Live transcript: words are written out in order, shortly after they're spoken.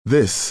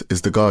This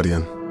is The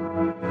Guardian.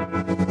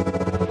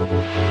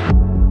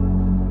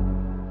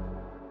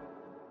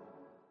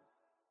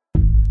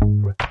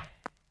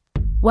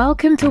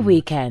 Welcome to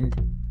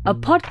Weekend, a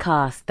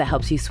podcast that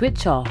helps you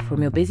switch off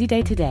from your busy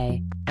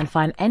day-to-day and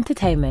find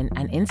entertainment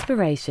and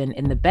inspiration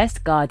in the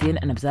best Guardian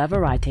and Observer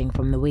writing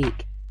from the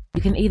week.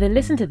 You can either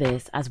listen to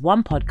this as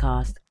one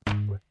podcast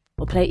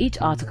or play each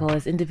article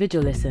as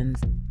individual listens.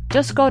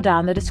 Just scroll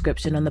down the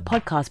description on the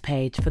podcast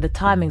page for the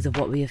timings of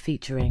what we are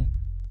featuring.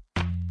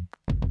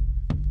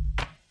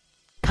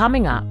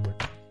 Coming up,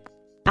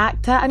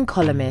 actor and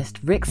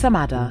columnist Rhik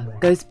Samadder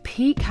goes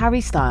peak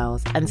Harry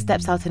Styles and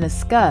steps out in a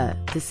skirt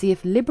to see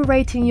if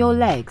liberating your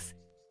legs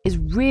is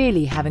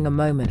really having a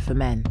moment for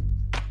men.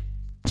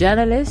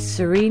 Journalist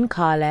Sirin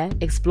Kale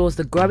explores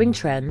the growing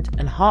trend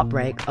and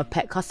heartbreak of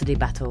pet custody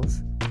battles.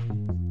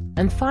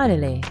 And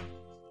finally,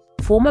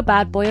 former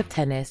bad boy of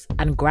tennis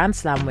and Grand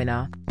Slam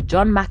winner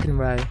John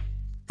McEnroe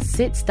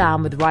sits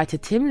down with writer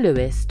Tim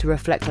Lewis to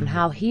reflect on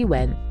how he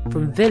went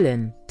from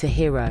villain to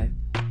hero.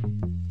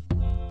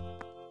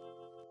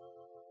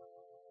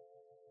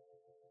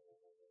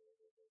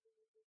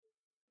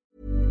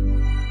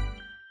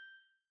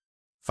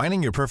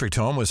 Finding your perfect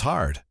home was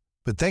hard,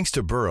 but thanks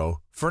to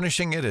Burrow,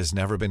 furnishing it has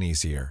never been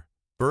easier.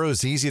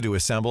 Burrow's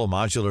easy-to-assemble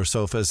modular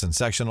sofas and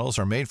sectionals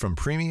are made from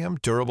premium,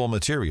 durable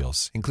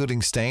materials,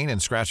 including stain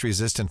and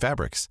scratch-resistant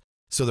fabrics.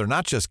 So they're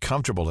not just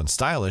comfortable and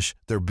stylish,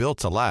 they're built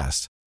to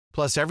last.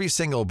 Plus, every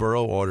single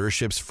Burrow order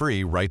ships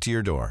free right to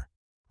your door.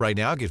 Right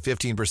now, get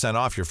 15%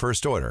 off your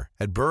first order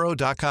at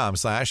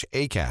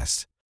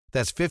burrow.com/ACAST.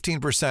 That's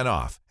 15%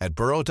 off at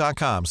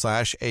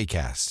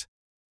burrow.com/ACAST.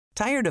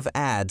 Tired of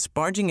ads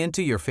barging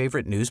into your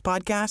favorite news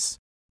podcasts?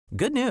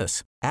 Good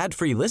news.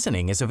 Ad-free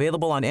listening is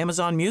available on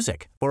Amazon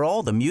Music for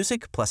all the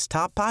music plus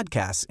top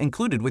podcasts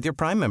included with your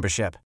Prime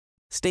membership.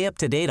 Stay up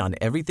to date on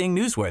everything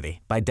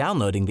newsworthy by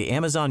downloading the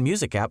Amazon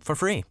Music app for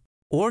free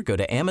or go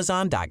to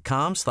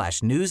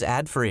amazon.com/news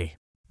ad free.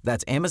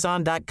 That's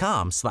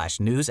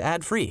amazon.com/news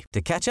ad free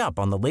to catch up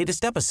on the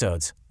latest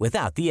episodes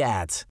without the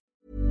ads.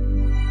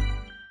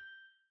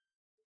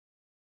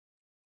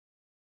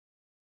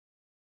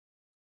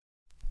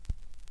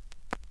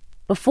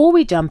 Before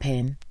we jump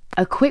in,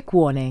 a quick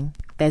warning,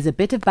 there's a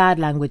bit of bad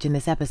language in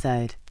this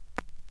episode.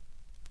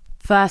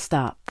 First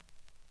up,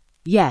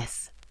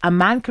 yes, a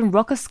man can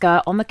rock a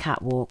skirt on the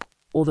catwalk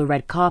or the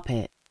red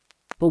carpet,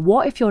 but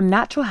what if your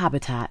natural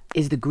habitat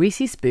is the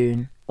greasy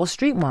spoon or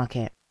street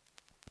market?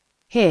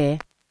 Here,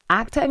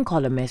 actor and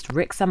columnist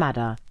Rhik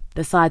Samadder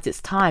decides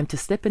it's time to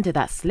slip into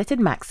that slitted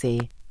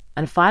maxi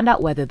and find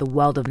out whether the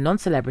world of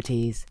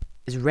non-celebrities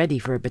is ready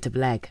for a bit of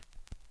leg.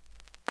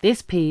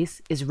 This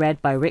piece is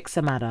read by Rhik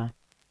Samadder.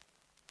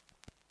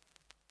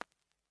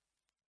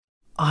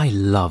 I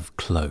love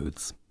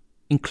clothes,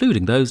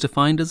 including those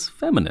defined as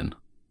feminine.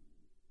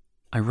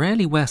 I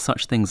rarely wear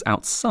such things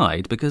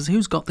outside because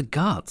who's got the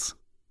guts?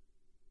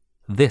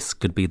 This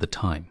could be the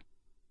time.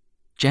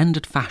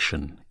 Gendered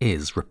fashion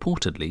is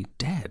reportedly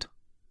dead.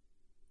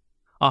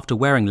 After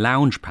wearing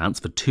lounge pants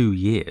for 2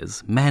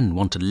 years, men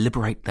want to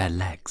liberate their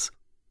legs.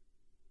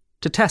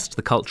 To test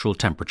the cultural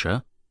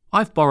temperature,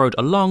 I've borrowed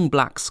a long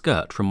black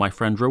skirt from my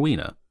friend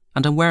Rowena,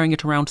 and I'm wearing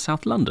it around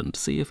South London to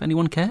see if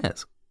anyone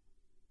cares.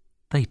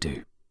 They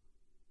do.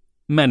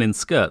 Men in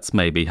skirts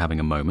may be having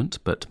a moment,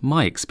 but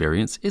my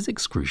experience is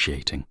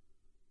excruciating.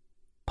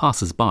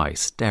 Passers-by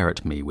stare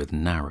at me with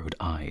narrowed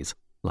eyes,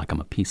 like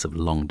I'm a piece of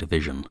long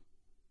division.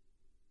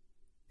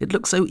 It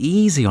looks so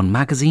easy on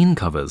magazine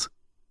covers.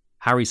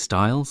 Harry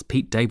Styles,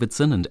 Pete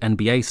Davidson, and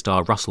NBA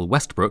star Russell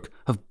Westbrook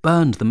have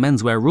burned the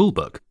menswear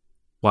rulebook,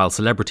 while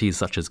celebrities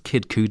such as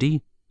Kid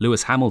Cudi,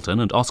 Lewis Hamilton,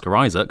 and Oscar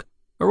Isaac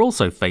are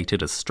also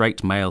fated as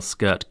straight male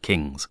skirt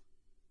kings.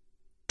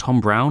 Tom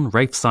Brown,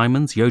 Rafe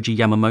Simons, Yohji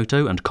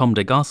Yamamoto, and Comme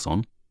des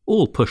Garçons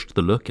all pushed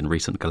the look in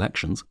recent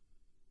collections.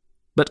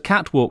 But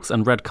catwalks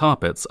and red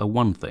carpets are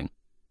one thing.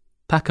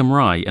 Peckham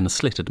Rye in a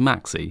slitted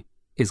maxi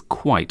is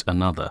quite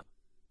another.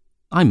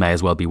 I may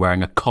as well be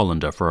wearing a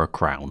colander for a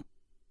crown.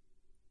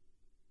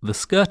 The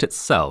skirt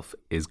itself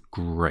is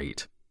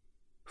great.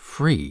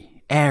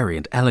 Free, airy,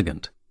 and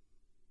elegant.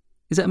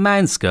 "Is it a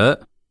man's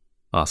skirt?"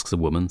 asks a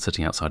woman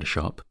sitting outside a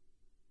shop.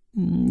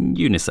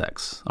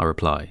 "Unisex," I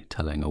reply,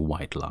 telling a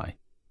white lie.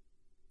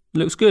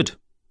 "Looks good,"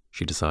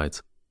 she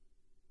decides.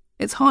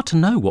 It's hard to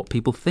know what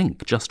people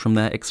think just from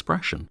their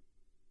expression.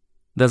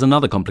 There's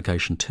another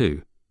complication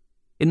too.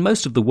 In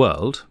most of the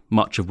world,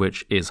 much of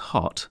which is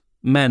hot,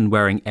 men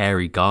wearing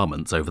airy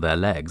garments over their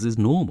legs is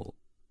normal.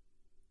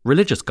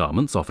 Religious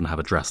garments often have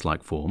a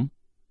dress-like form.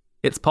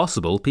 It's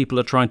possible people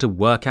are trying to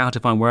work out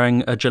if I'm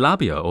wearing a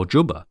jalabia or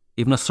jubba,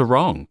 even a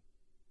sarong.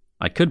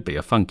 I could be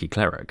a funky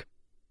cleric.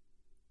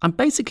 I'm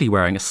basically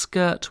wearing a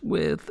skirt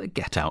with a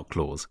get-out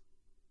clause.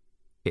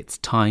 It's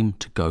time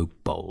to go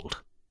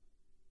bold.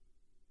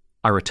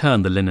 I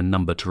return the linen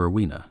number to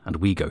Rowena and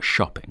we go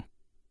shopping.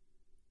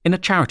 In a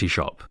charity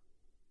shop,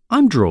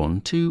 I'm drawn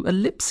to a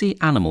Lipsy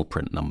animal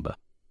print number.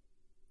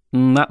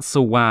 That's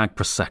a wag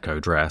Prosecco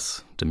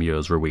dress,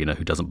 demurs Rowena,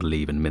 who doesn't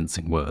believe in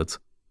mincing words.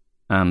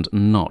 And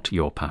not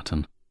your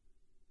pattern.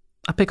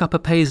 I pick up a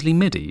paisley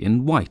midi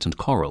in white and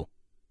coral.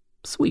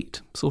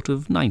 Sweet, sort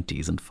of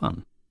 90s and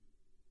fun.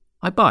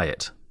 I buy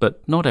it,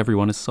 but not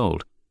everyone is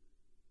sold.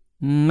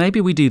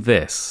 Maybe we do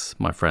this,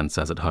 my friend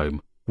says at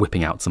home,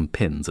 whipping out some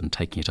pins and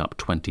taking it up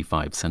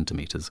 25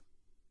 centimetres.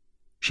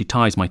 She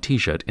ties my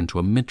t-shirt into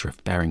a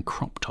midriff-bearing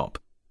crop top.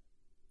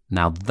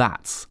 Now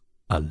that's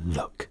a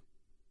look.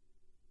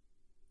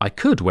 I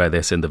could wear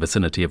this in the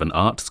vicinity of an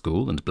art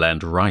school and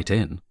blend right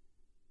in.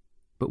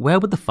 But where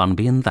would the fun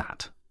be in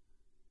that?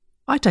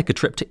 I take a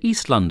trip to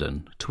East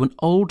London to an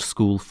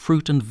old-school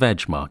fruit and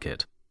veg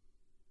market.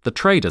 The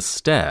traders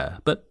stare,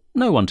 but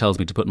no one tells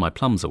me to put my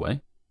plums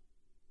away.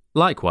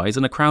 Likewise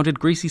in a crowded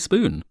greasy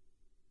spoon.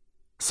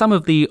 Some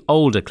of the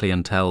older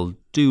clientele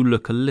do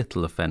look a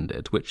little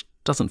offended, which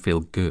doesn't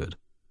feel good.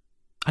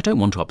 I don't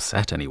want to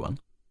upset anyone.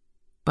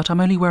 But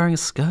I'm only wearing a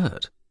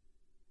skirt.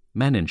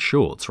 Men in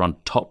shorts run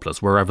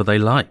topless wherever they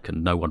like,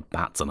 and no one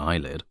bats an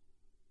eyelid.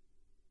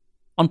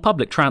 On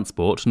public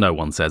transport, no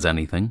one says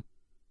anything.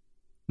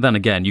 Then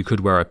again, you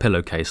could wear a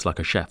pillowcase like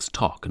a chef's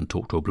toque and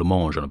talk to a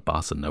blancmange on a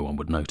bus and no one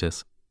would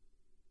notice.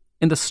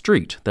 In the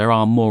street, there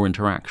are more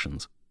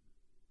interactions.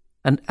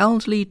 An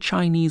elderly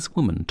Chinese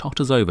woman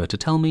totters over to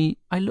tell me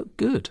I look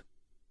good.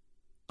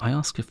 I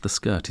ask if the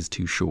skirt is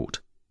too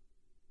short.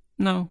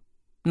 No,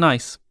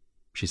 nice,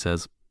 she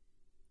says.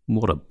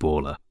 What a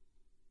baller.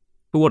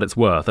 For what it's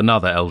worth,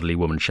 another elderly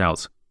woman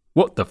shouts,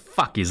 "What the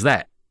fuck is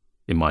that?"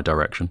 in my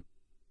direction.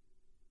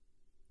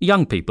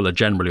 Young people are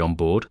generally on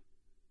board.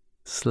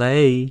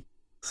 Slay,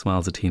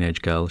 smiles a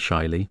teenage girl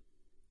shyly.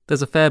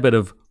 There's a fair bit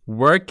of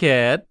work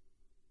it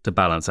to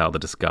balance out the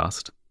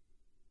disgust.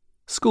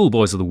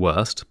 Schoolboys are the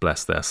worst,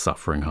 bless their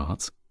suffering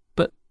hearts,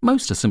 but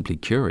most are simply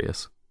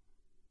curious.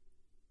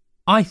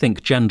 I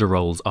think gender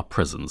roles are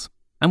prisons,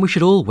 and we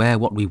should all wear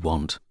what we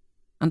want.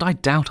 And I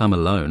doubt I'm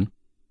alone.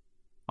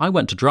 I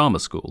went to drama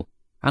school,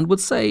 and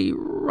would say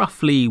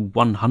roughly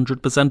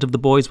 100% of the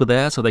boys were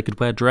there so they could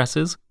wear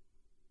dresses.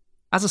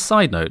 As a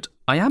side note,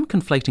 I am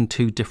conflating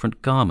two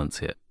different garments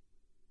here.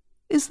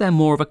 Is there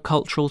more of a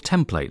cultural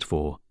template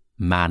for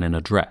man in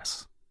a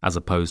dress, as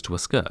opposed to a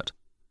skirt?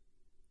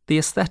 The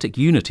aesthetic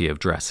unity of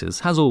dresses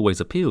has always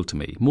appealed to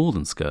me more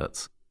than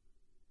skirts.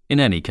 In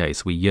any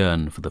case, we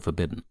yearn for the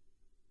forbidden.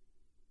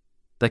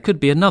 There could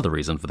be another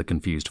reason for the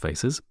confused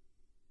faces.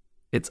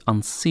 It's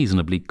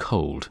unseasonably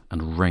cold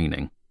and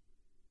raining.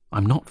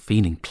 I'm not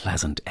feeling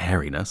pleasant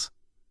airiness.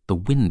 The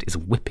wind is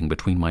whipping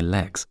between my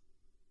legs.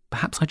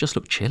 Perhaps I just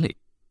look chilly.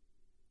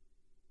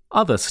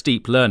 Other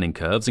steep learning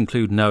curves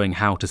include knowing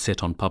how to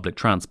sit on public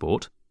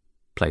transport,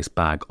 place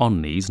bag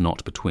on knees,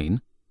 not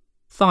between,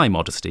 thigh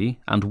modesty,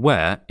 and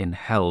where in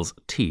hell's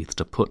teeth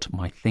to put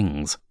my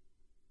things.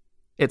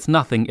 It's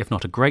nothing if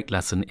not a great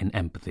lesson in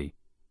empathy.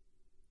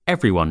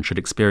 Everyone should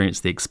experience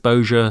the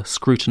exposure,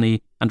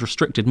 scrutiny, and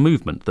restricted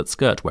movement that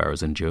skirt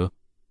wearers endure.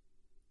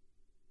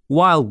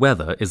 While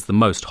weather is the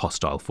most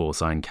hostile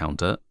force I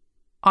encounter,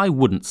 I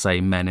wouldn't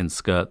say men in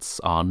skirts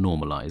are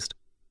normalised.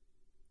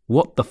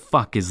 What the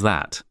fuck is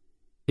that?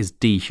 Is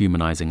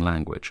dehumanising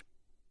language.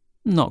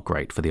 Not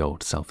great for the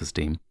old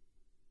self-esteem.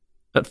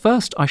 At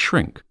first I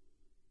shrink.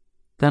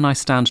 Then I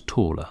stand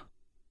taller.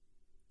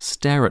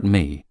 Stare at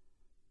me,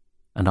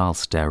 and I'll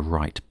stare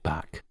right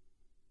back.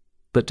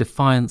 But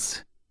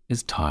defiance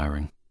is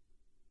tiring.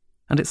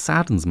 And it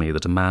saddens me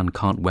that a man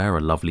can't wear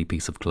a lovely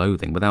piece of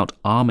clothing without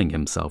arming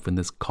himself in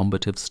this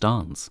combative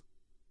stance.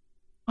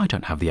 I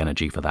don't have the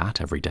energy for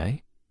that every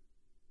day.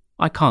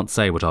 I can't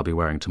say what I'll be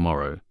wearing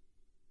tomorrow,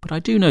 but I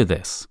do know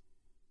this.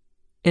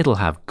 It'll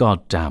have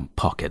goddamn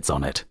pockets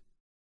on it.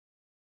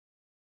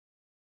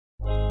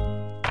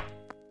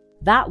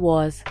 That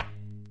was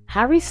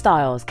Harry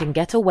Styles Can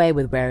Get Away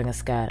With Wearing a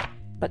Skirt,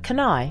 But Can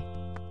I?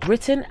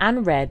 Written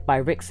and read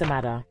by Rhik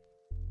Samadder.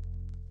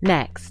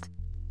 Next,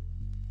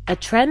 a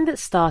trend that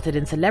started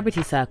in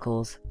celebrity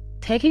circles,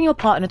 taking your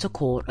partner to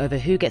court over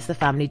who gets the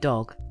family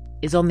dog,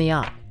 is on the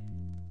up.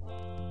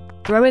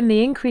 Throw in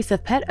the increase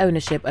of pet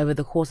ownership over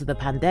the course of the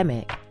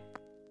pandemic,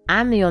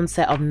 and the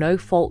onset of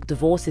no-fault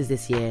divorces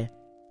this year,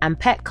 and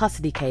pet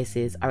custody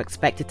cases are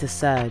expected to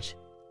surge.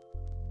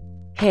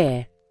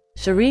 Here,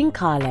 Sirin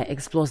Kale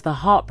explores the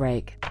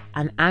heartbreak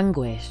and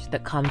anguish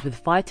that comes with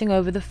fighting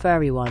over the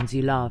furry ones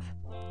you love.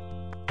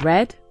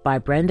 Read by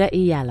Brenda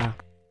Iyala.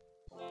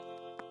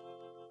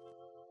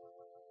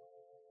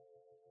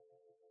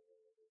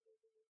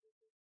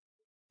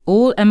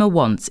 All Emma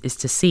wants is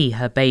to see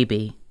her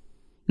baby.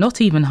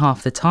 Not even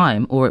half the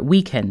time, or at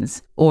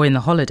weekends, or in the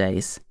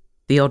holidays.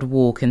 The odd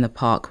walk in the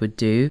park would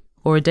do,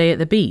 or a day at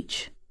the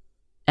beach.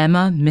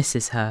 Emma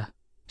misses her.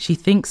 She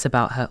thinks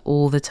about her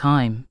all the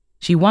time.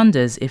 She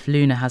wonders if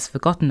Luna has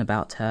forgotten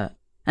about her,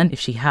 and if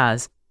she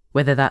has,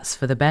 whether that's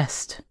for the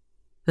best.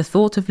 The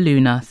thought of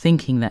Luna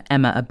thinking that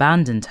Emma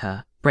abandoned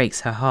her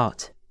breaks her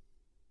heart.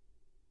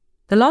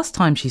 The last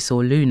time she saw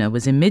Luna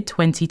was in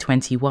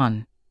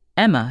mid-2021.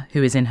 Emma,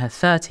 who is in her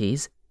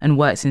 30s and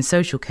works in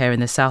social care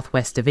in the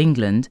southwest of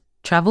England,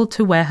 travelled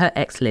to where her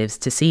ex lives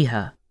to see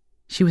her.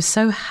 She was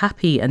so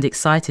happy and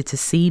excited to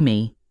see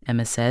me,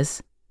 Emma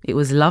says. It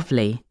was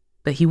lovely,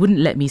 but he wouldn't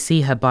let me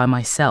see her by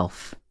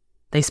myself.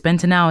 They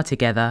spent an hour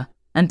together,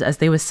 and as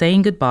they were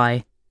saying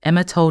goodbye,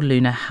 Emma told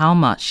Luna how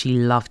much she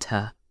loved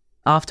her.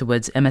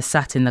 Afterwards, Emma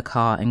sat in the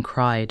car and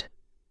cried.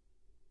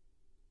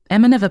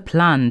 Emma never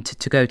planned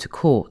to go to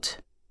court.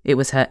 It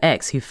was her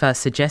ex who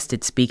first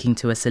suggested speaking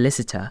to a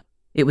solicitor.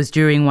 It was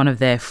during one of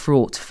their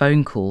fraught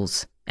phone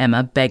calls,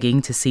 Emma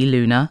begging to see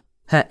Luna,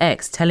 her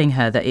ex telling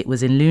her that it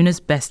was in Luna's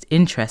best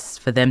interests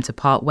for them to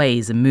part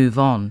ways and move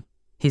on.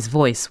 His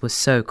voice was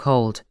so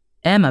cold.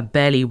 Emma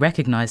barely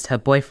recognised her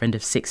boyfriend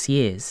of 6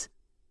 years.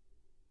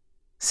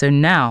 So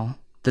now,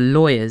 the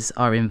lawyers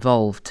are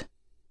involved.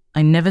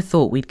 I never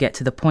thought we'd get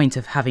to the point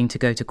of having to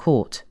go to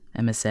court,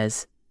 Emma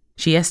says.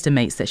 She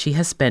estimates that she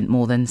has spent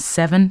more than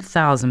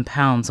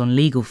 £7,000 on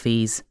legal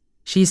fees.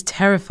 She is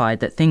terrified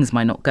that things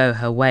might not go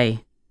her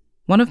way.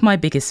 One of my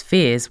biggest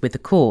fears with the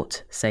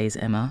court, says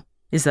Emma,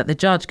 is that the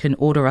judge can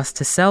order us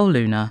to sell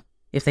Luna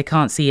if they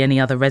can't see any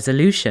other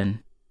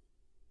resolution.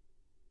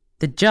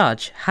 The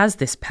judge has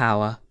this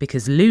power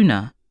because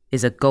Luna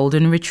is a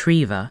golden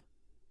retriever,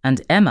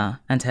 and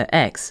Emma and her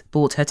ex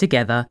bought her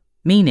together,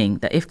 meaning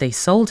that if they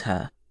sold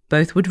her,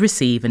 both would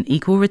receive an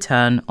equal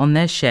return on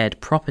their shared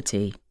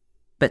property.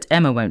 But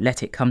Emma won't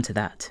let it come to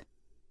that.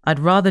 I'd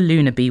rather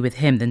Luna be with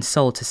him than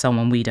sold to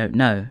someone we don't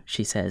know,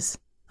 she says.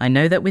 I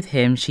know that with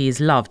him she is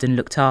loved and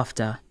looked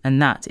after,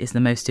 and that is the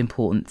most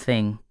important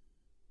thing.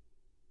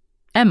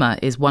 Emma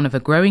is one of a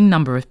growing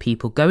number of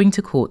people going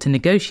to court to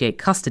negotiate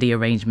custody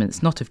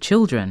arrangements not of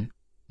children,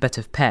 but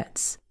of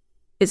pets.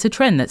 It's a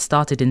trend that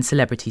started in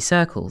celebrity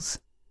circles.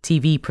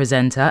 TV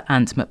presenter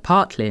Ant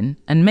McPartlin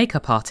and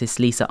makeup artist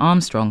Lisa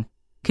Armstrong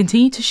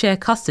continue to share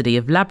custody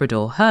of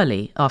Labrador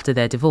Hurley after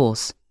their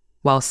divorce,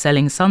 while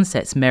Selling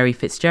Sunset's Mary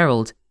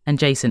Fitzgerald and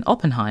Jason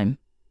Oppenheim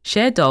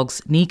share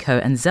dogs Nico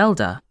and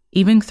Zelda,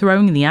 even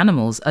throwing the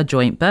animals a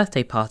joint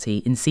birthday party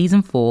in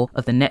season 4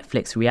 of the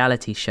Netflix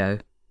reality show.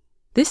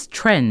 This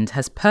trend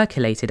has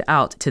percolated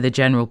out to the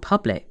general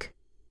public.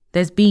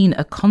 There's been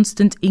a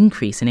constant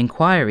increase in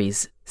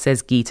inquiries,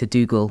 says Geeta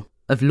Dougal,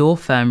 of law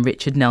firm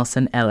Richard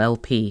Nelson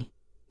LLP.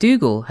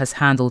 Dougal has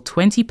handled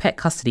 20 pet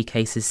custody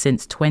cases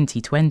since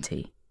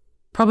 2020.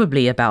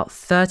 Probably about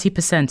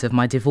 30% of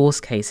my divorce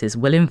cases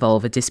will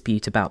involve a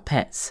dispute about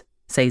pets,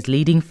 says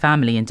leading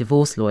family and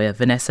divorce lawyer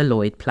Vanessa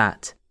Lloyd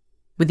Platt.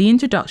 With the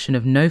introduction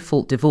of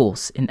no-fault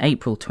divorce in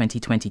April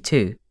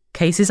 2022,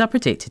 cases are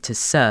predicted to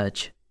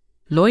surge.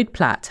 Lloyd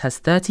Platt has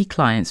 30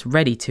 clients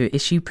ready to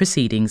issue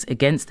proceedings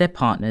against their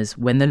partners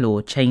when the law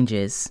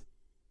changes.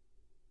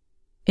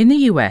 In the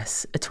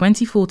US, a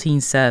 2014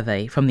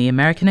 survey from the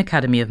American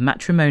Academy of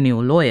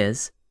Matrimonial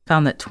Lawyers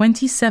found that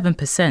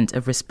 27%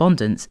 of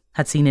respondents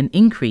had seen an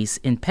increase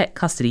in pet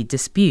custody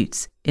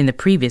disputes in the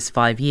previous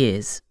 5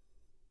 years.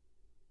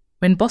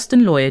 When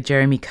Boston lawyer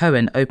Jeremy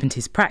Cohen opened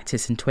his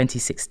practice in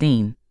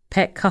 2016,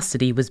 pet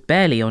custody was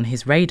barely on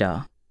his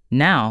radar.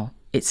 Now,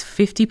 it's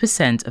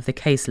 50% of the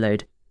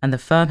caseload, and the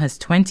firm has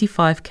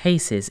 25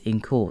 cases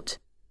in court.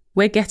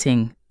 We're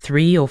getting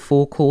 3 or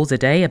 4 calls a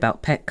day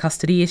about pet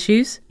custody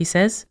issues, he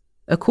says.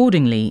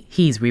 Accordingly,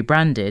 he's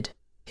rebranded.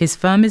 His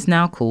firm is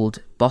now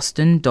called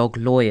Boston Dog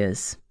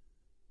Lawyers.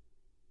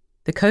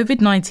 The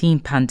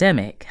COVID-19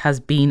 pandemic has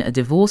been a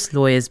divorce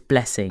lawyer's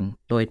blessing,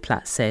 Lloyd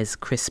Platt says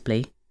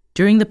crisply.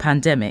 During the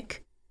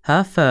pandemic,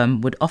 her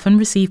firm would often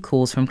receive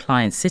calls from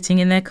clients sitting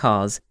in their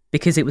cars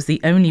because it was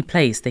the only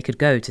place they could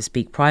go to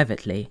speak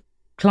privately.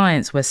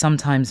 Clients were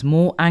sometimes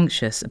more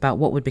anxious about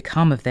what would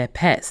become of their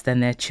pets than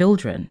their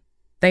children.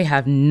 They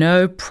have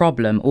no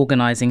problem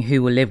organising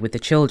who will live with the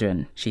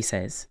children, she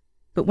says.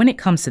 But when it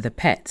comes to the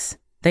pets,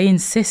 they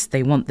insist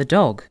they want the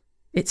dog.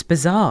 It's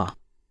bizarre.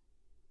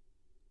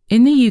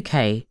 In the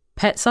UK,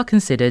 pets are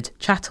considered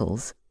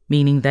chattels,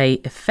 meaning they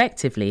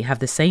effectively have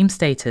the same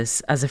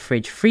status as a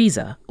fridge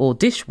freezer or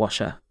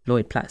dishwasher,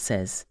 Lloyd Platt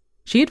says.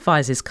 She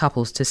advises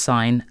couples to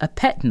sign a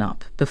pet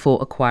nup before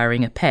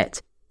acquiring a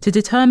pet to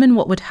determine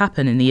what would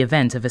happen in the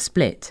event of a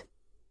split.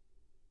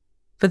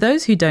 For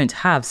those who don't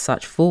have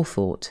such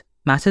forethought,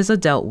 matters are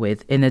dealt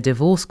with in the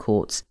divorce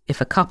courts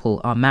if a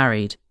couple are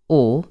married,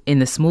 or in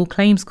the small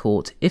claims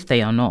court if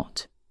they are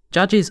not.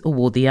 Judges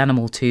award the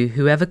animal to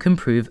whoever can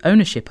prove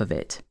ownership of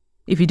it.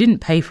 If you didn't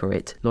pay for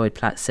it, Lloyd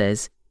Platt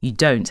says, you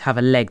don't have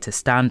a leg to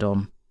stand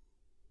on.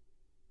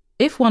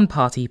 If one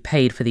party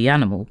paid for the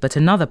animal but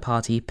another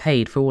party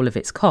paid for all of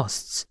its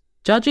costs,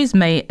 judges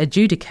may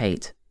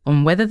adjudicate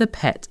on whether the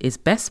pet is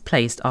best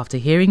placed after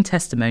hearing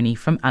testimony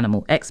from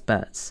animal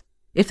experts.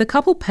 If the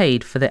couple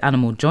paid for the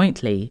animal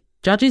jointly,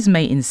 judges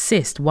may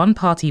insist one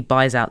party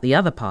buys out the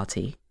other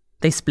party.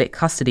 They split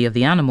custody of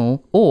the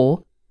animal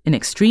or, in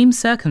extreme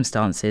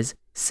circumstances,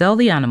 sell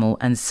the animal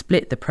and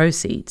split the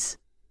proceeds.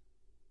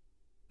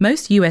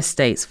 Most US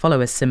states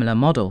follow a similar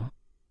model.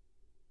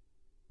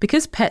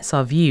 Because pets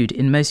are viewed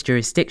in most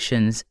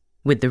jurisdictions,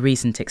 with the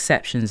recent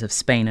exceptions of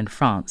Spain and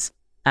France,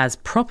 as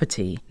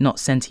property, not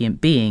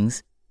sentient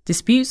beings,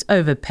 disputes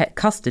over pet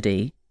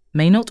custody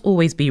may not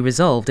always be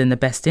resolved in the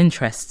best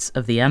interests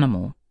of the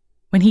animal.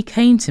 When he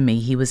came to me,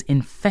 he was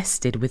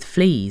infested with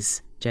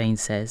fleas, Jane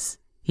says.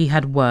 He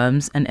had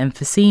worms and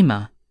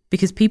emphysema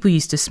because people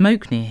used to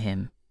smoke near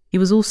him. He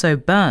was also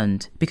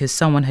burned because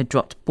someone had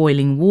dropped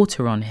boiling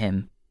water on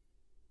him.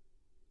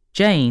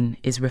 Jane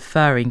is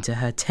referring to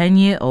her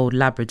 10-year-old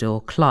Labrador,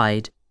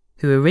 Clyde,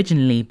 who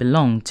originally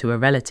belonged to a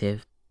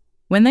relative.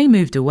 When they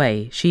moved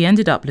away, she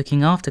ended up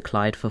looking after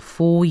Clyde for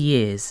 4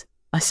 years.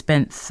 I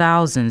spent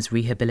thousands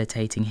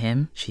rehabilitating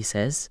him, she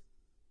says.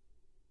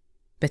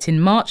 But in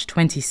March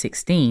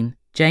 2016,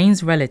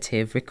 Jane's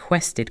relative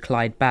requested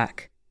Clyde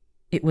back.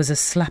 It was a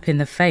slap in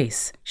the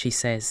face, she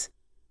says.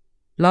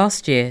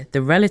 Last year,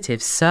 the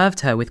relative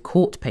served her with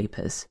court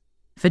papers.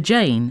 For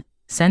Jane,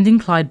 sending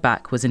Clyde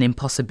back was an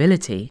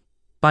impossibility.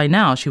 By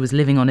now, she was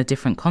living on a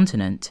different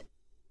continent.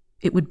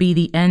 It would be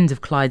the end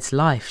of Clyde's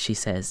life, she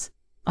says.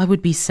 I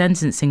would be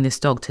sentencing this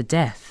dog to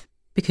death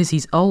because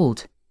he's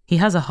old. He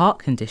has a heart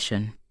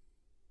condition.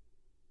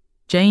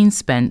 Jane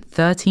spent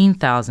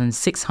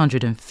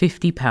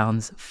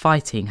 £13,650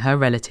 fighting her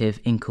relative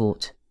in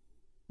court.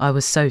 I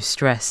was so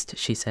stressed,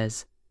 she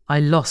says. I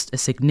lost a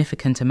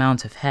significant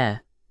amount of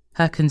hair.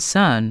 Her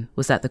concern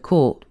was that the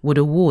court would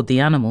award the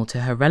animal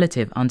to her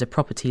relative under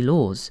property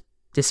laws,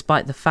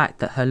 despite the fact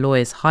that her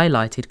lawyers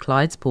highlighted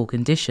Clyde's poor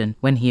condition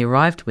when he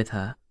arrived with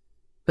her.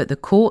 But the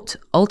court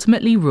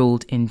ultimately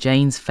ruled in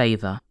Jane's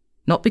favour,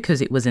 not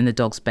because it was in the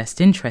dog's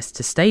best interest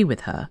to stay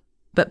with her,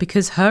 but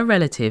because her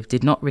relative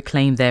did not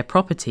reclaim their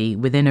property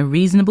within a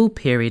reasonable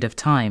period of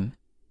time.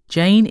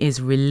 Jane is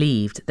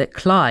relieved that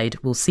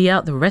Clyde will see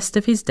out the rest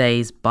of his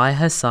days by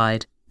her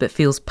side, but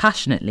feels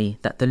passionately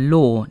that the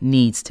law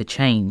needs to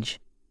change.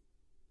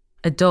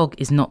 A dog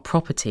is not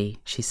property,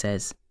 she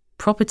says.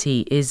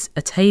 Property is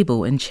a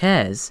table and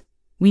chairs.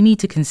 We need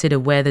to consider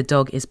where the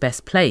dog is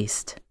best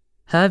placed.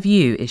 Her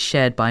view is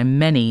shared by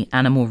many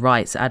animal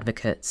rights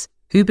advocates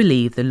who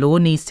believe the law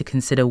needs to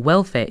consider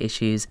welfare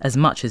issues as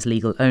much as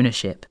legal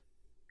ownership.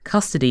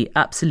 Custody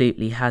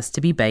absolutely has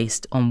to be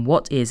based on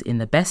what is in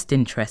the best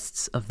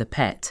interests of the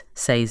pet,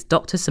 says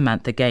Dr.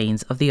 Samantha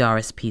Gaines of the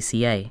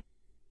RSPCA.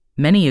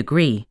 Many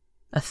agree.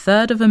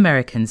 1/3 of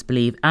Americans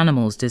believe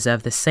animals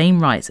deserve the same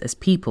rights as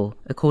people,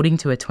 according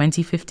to a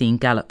 2015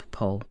 Gallup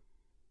poll.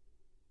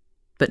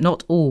 But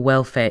not all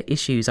welfare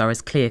issues are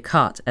as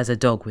clear-cut as a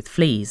dog with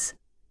fleas.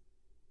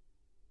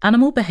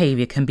 Animal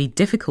behaviour can be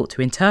difficult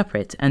to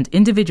interpret, and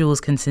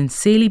individuals can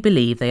sincerely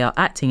believe they are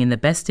acting in the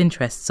best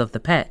interests of the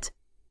pet,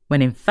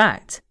 when in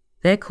fact,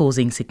 they're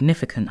causing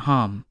significant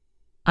harm.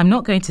 I'm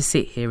not going to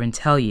sit here and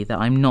tell you that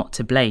I'm not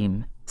to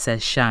blame,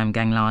 says Sham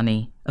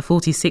Ganglani, a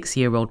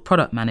 46-year-old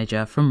product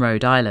manager from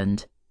Rhode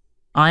Island.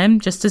 I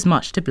am just as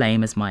much to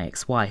blame as my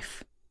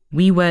ex-wife.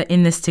 We were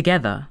in this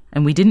together,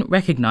 and we didn't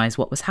recognise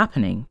what was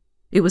happening.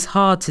 It was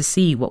hard to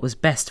see what was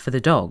best for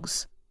the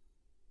dogs.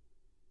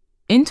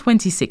 In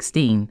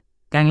 2016,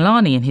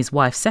 Ganglani and his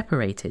wife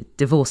separated,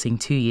 divorcing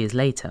 2 years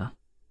later.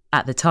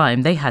 At the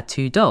time, they had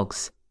 2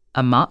 dogs,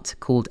 a mutt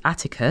called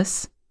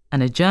Atticus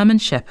and a German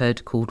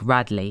shepherd called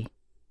Radley.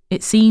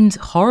 It seemed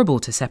horrible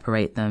to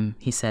separate them,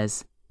 he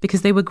says,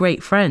 because they were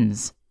great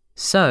friends.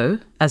 So,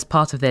 as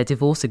part of their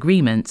divorce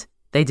agreement,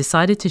 they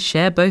decided to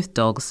share both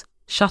dogs,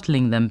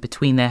 shuttling them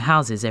between their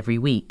houses every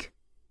week.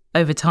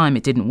 Over time,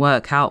 it didn't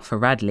work out for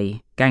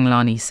Radley,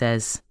 Ganglani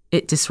says.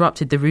 It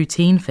disrupted the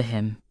routine for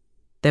him.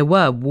 There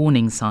were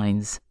warning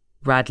signs.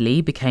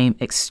 Radley became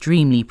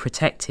extremely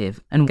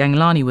protective, and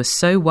Ganglani was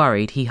so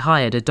worried he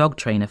hired a dog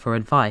trainer for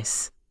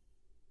advice.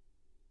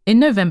 In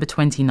November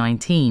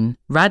 2019,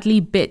 Radley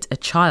bit a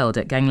child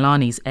at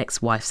Ganglani's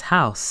ex-wife's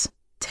house.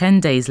 10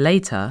 days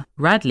later,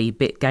 Radley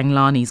bit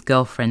Ganglani's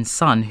girlfriend's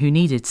son, who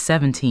needed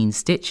 17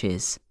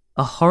 stitches.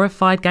 A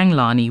horrified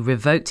Ganglani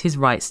revoked his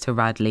rights to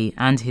Radley,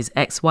 and his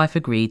ex-wife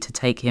agreed to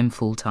take him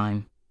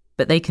full-time.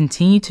 But they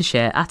continued to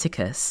share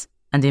Atticus,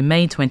 and in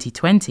May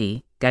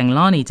 2020,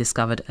 Ganglani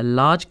discovered a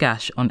large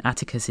gash on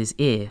Atticus's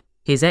ear.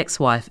 His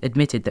ex-wife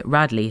admitted that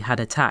Radley had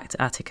attacked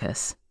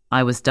Atticus.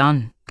 I was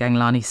done,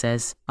 Ganglani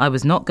says. I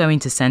was not going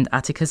to send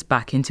Atticus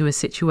back into a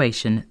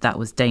situation that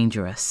was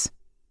dangerous.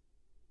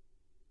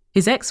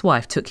 His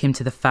ex-wife took him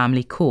to the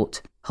family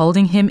court,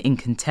 holding him in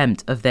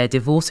contempt of their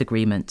divorce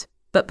agreement.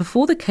 But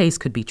before the case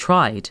could be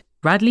tried,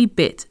 Radley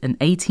bit an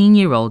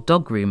 18-year-old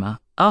dog groomer.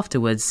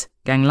 Afterwards,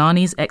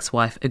 Ganglani's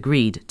ex-wife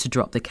agreed to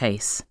drop the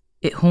case.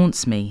 It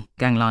haunts me,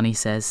 Ganglani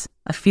says.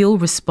 I feel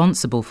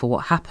responsible for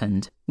what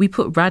happened. We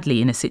put Radley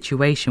in a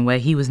situation where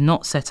he was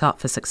not set up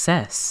for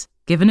success.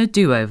 Given a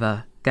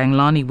do-over,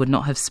 Ganglani would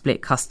not have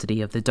split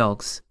custody of the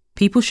dogs.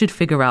 People should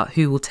figure out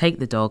who will take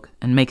the dog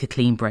and make a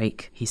clean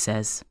break, he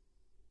says.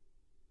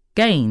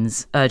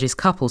 Gaines urges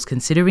couples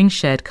considering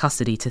shared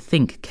custody to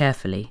think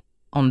carefully.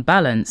 On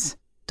balance,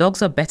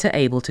 dogs are better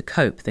able to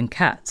cope than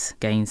cats,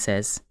 Gaines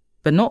says.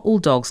 But not all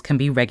dogs can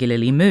be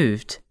regularly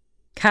moved.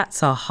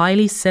 Cats are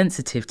highly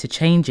sensitive to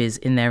changes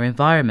in their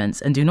environments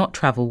and do not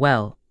travel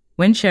well.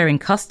 When sharing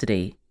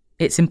custody,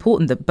 it's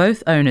important that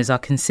both owners are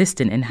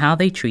consistent in how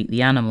they treat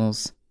the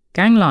animals.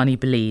 Ganglani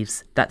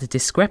believes that the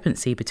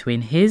discrepancy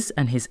between his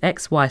and his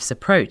ex-wife's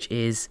approach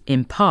is,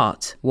 in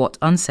part, what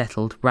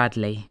unsettled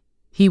Radley.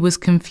 He was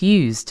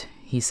confused,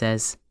 he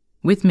says.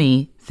 With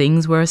me,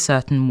 things were a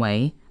certain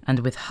way, and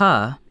with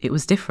her, it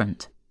was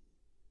different.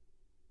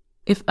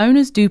 If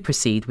owners do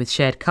proceed with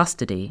shared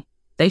custody,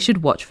 they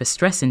should watch for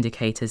stress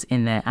indicators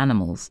in their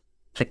animals.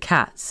 For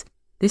cats,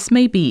 this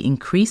may be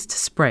increased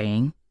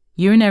spraying,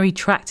 urinary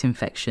tract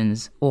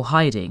infections, or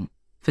hiding.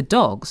 For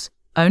dogs,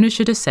 owners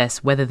should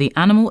assess whether the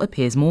animal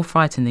appears more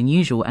frightened than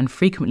usual and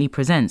frequently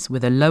presents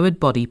with a lowered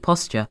body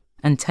posture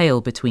and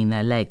tail between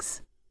their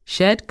legs.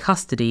 Shared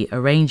custody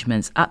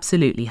arrangements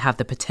absolutely have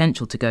the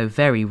potential to go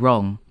very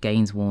wrong,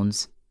 Gaines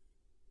warns.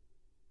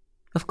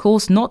 Of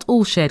course, not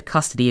all shared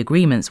custody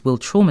agreements will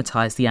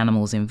traumatize the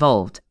animals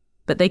involved,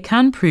 but they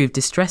can prove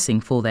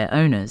distressing for their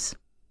owners.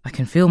 I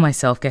can feel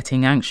myself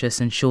getting anxious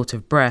and short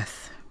of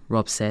breath,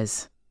 Rob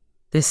says.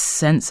 This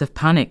sense of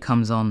panic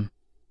comes on.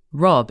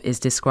 Rob is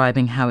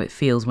describing how it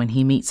feels when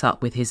he meets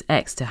up with his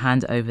ex to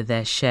hand over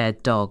their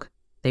shared dog.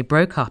 They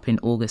broke up in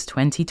August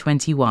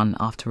 2021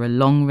 after a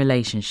long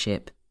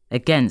relationship,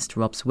 against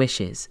Rob's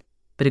wishes,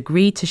 but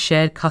agreed to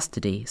shared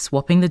custody,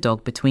 swapping the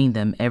dog between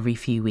them every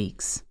few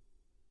weeks.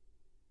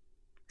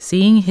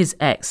 Seeing his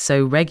ex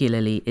so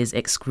regularly is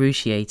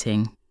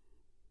excruciating.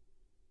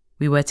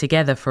 We were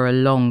together for a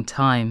long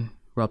time,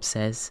 Rob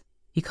says.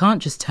 You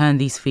can't just turn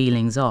these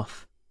feelings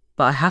off.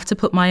 But I have to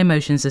put my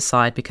emotions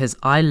aside because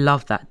I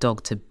love that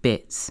dog to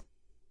bits.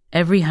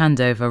 Every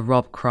handover,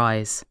 Rob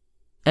cries.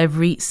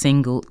 Every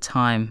single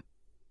time.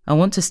 I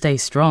want to stay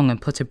strong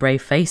and put a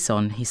brave face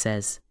on, he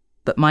says.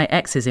 But my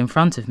ex is in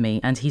front of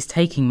me and he's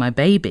taking my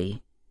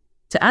baby.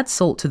 To add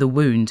salt to the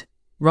wound,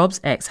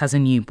 Rob's ex has a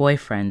new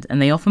boyfriend and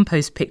they often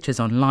post pictures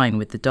online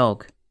with the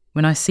dog.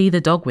 When I see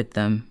the dog with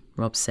them,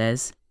 Rob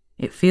says,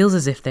 it feels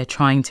as if they're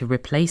trying to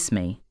replace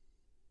me.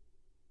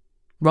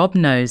 Rob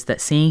knows that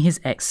seeing his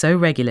ex so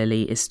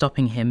regularly is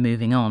stopping him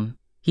moving on.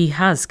 He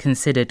has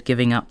considered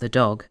giving up the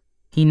dog.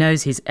 He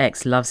knows his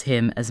ex loves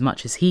him as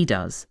much as he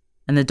does,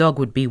 and the dog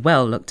would be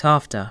well looked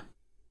after.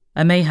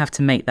 I may have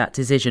to make that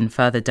decision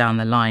further down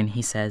the line,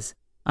 he says.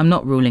 I'm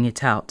not ruling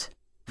it out.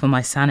 For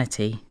my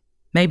sanity.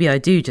 Maybe I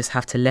do just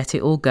have to let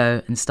it all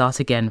go and start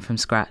again from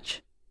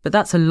scratch. But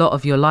that's a lot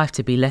of your life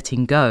to be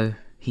letting go,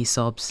 he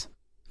sobs.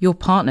 Your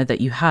partner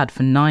that you had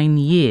for 9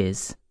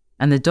 years,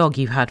 and the dog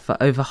you had for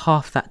over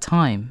half that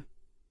time.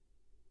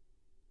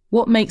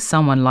 What makes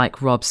someone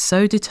like Rob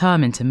so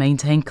determined to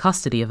maintain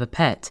custody of a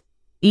pet,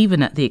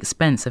 even at the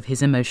expense of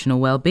his emotional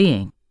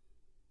well-being?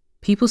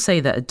 People say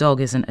that a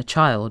dog isn't a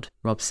child,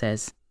 Rob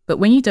says, but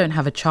when you don't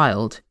have a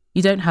child,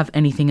 you don't have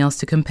anything else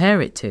to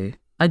compare it to.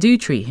 I do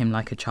treat him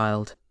like a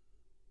child.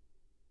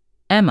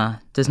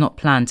 Emma does not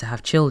plan to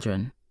have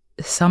children.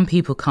 Some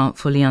people can't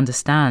fully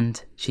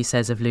understand, she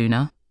says of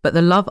Luna, but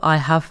the love I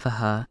have for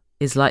her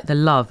is like the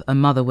love a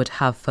mother would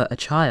have for a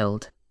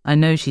child. I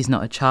know she's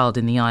not a child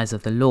in the eyes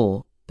of the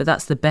law, but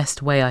that's the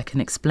best way I can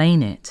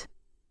explain it.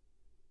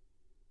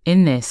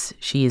 In this,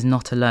 she is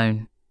not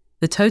alone.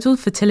 The total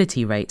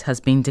fertility rate has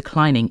been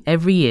declining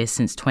every year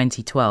since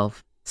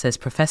 2012, says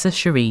Professor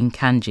Sirin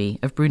Kale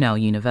of Brunel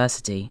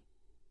University.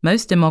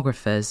 Most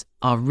demographers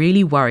are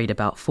really worried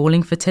about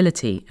falling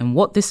fertility and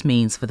what this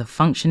means for the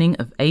functioning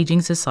of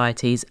ageing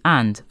societies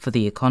and for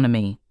the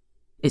economy.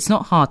 It's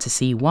not hard to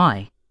see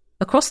why.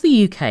 Across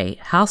the UK,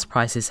 house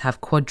prices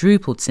have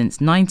quadrupled since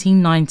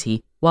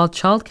 1990, while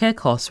childcare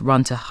costs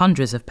run to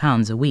hundreds of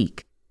pounds a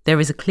week. There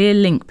is a clear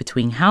link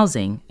between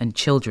housing and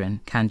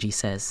children, Kanji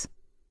says.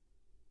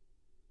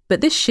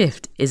 But this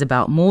shift is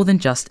about more than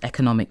just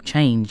economic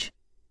change.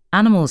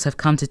 Animals have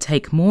come to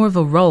take more of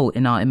a role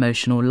in our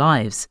emotional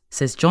lives,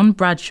 says John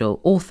Bradshaw,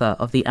 author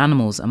of The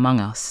Animals Among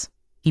Us.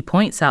 He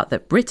points out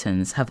that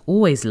Britons have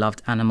always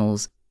loved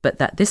animals, but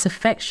that this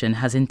affection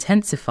has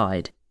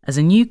intensified as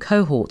a new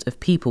cohort of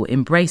people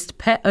embraced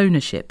pet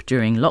ownership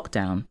during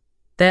lockdown.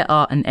 There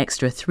are an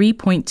extra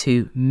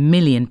 3.2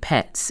 million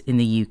pets in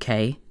the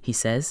UK, he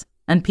says,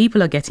 and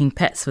people are getting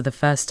pets for the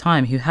first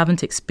time who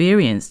haven't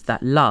experienced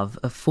that love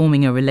of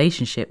forming a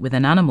relationship with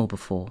an animal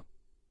before.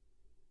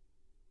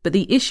 But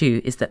the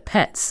issue is that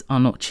pets are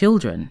not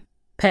children.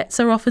 Pets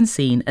are often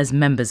seen as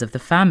members of the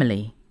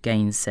family,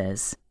 Gaines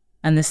says.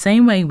 And the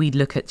same way we'd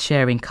look at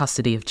sharing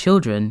custody of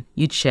children,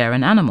 you'd share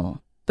an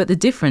animal. But the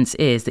difference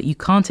is that you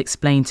can't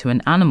explain to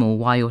an animal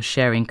why you're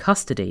sharing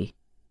custody.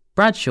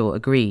 Bradshaw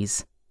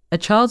agrees. A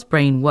child's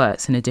brain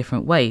works in a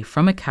different way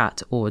from a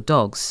cat or a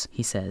dog's,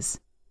 he says.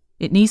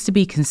 It needs to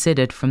be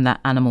considered from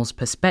that animal's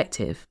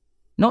perspective,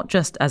 not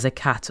just as a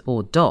cat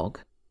or dog,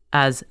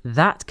 as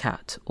that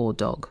cat or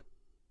dog.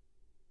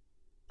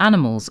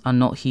 Animals are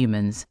not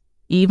humans,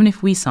 even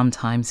if we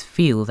sometimes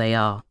feel they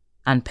are,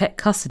 and pet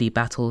custody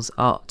battles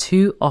are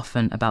too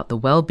often about the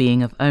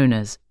well-being of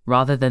owners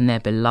rather than their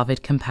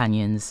beloved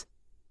companions.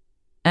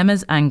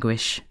 Emma's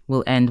anguish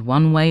will end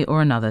one way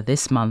or another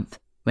this month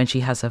when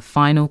she has her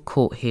final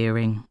court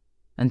hearing.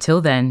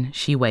 Until then,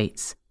 she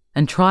waits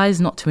and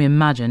tries not to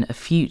imagine a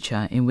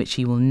future in which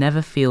she will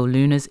never feel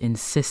Luna's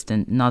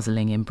insistent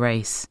nuzzling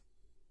embrace.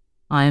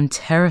 I am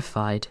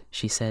terrified,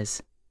 she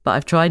says, but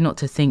I've tried not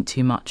to think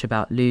too much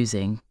about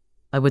losing.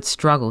 I would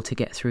struggle to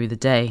get through the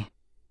day.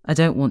 I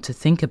don't want to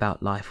think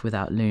about life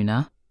without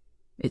Luna.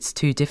 It's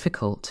too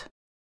difficult.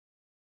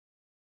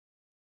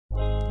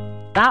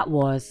 That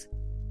was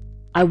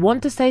I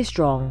want to stay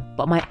strong,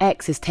 but my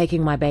ex is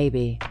taking my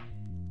baby.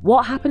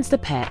 What happens to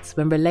pets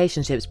when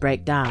relationships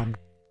break down?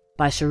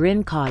 By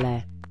Sirin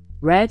Kale.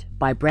 Read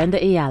by Brenda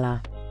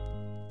Iyala.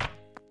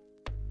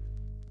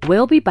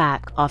 We'll be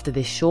back after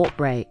this short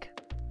break.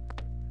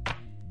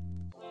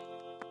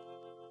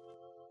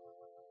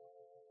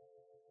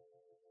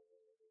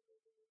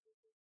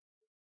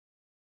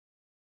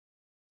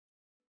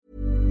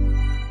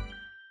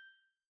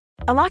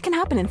 A lot can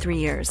happen in 3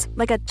 years,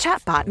 like a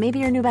chatbot may be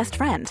your new best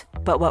friend.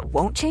 But what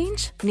won't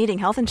change? Needing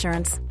health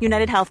insurance.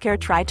 United Healthcare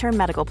Tri-Term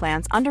Medical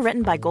Plans,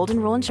 underwritten by Golden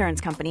Rule Insurance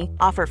Company,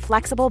 offer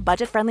flexible,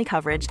 budget-friendly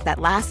coverage that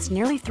lasts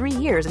nearly 3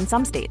 years in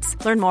some states.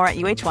 Learn more at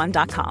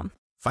uh1.com.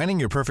 Finding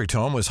your perfect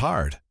home was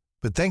hard,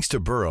 but thanks to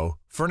Burrow,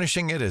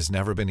 furnishing it has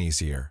never been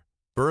easier.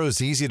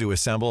 Burrow's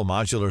easy-to-assemble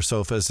modular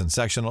sofas and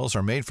sectionals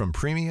are made from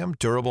premium,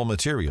 durable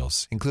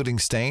materials, including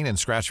stain and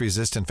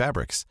scratch-resistant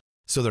fabrics.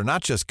 So they're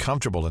not just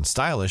comfortable and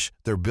stylish,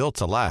 they're built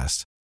to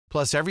last.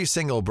 Plus, every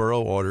single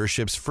Burrow order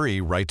ships free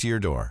right to your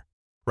door.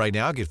 Right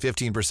now, get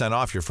 15%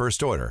 off your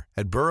first order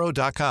at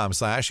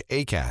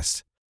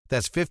burrow.com/ACAST.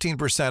 That's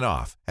 15%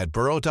 off at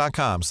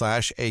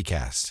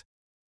burrow.com/ACAST.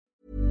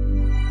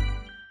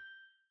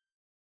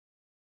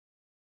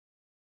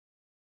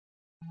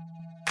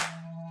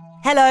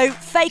 Hello,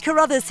 Faker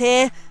Others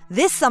here.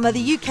 This summer, the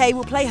UK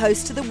will play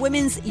host to the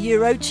Women's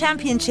Euro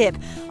Championship.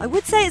 I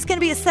would say it's going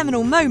to be a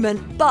seminal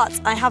moment,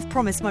 but I have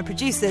promised my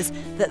producers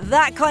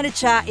that kind of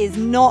chat is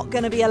not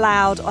going to be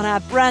allowed on our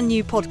brand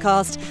new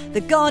podcast,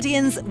 The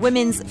Guardian's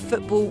Women's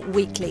Football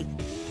Weekly.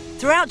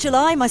 Throughout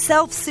July,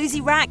 myself,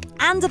 Susie Rack,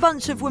 and a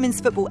bunch of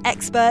women's football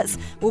experts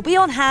will be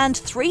on hand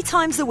 3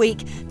 times a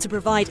week to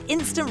provide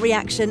instant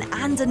reaction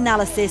and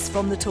analysis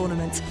from the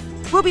tournament.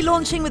 We'll be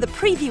launching with a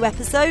preview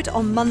episode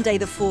on Monday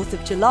the 4th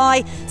of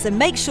July, so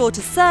make sure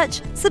to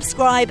search,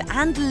 subscribe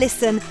and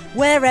listen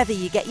wherever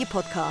you get your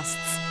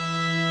podcasts.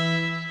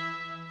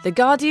 The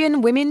Guardian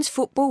Women's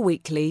Football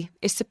Weekly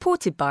is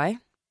supported by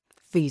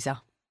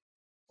Visa.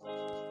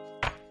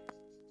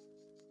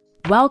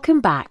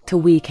 Welcome back to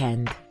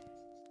Weekend.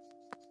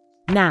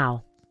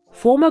 Now,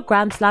 former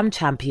Grand Slam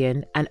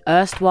champion and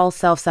erstwhile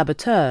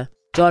self-saboteur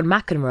John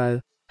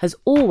McEnroe has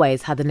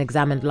always had an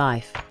examined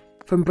life.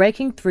 From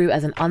breaking through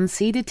as an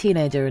unseeded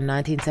teenager in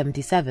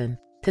 1977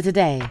 to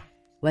today,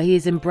 where he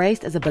is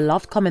embraced as a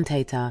beloved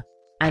commentator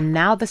and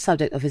now the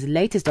subject of his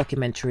latest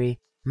documentary,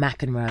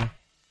 McEnroe.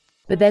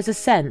 But there's a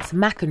sense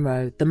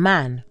McEnroe, the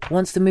man,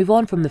 wants to move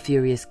on from the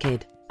furious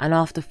kid, and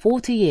after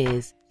 40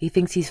 years, he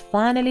thinks he's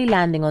finally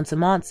landing on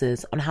some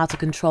answers on how to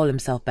control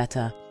himself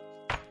better.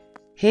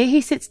 Here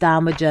he sits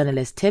down with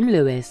journalist Tim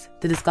Lewis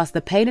to discuss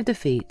the pain of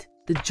defeat,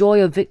 the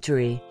joy of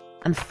victory,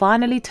 and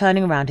finally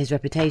turning around his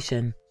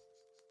reputation.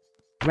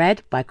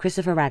 Read by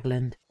Christopher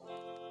Ragland.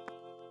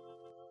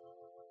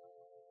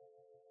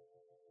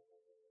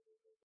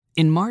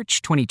 In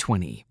March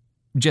 2020,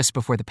 just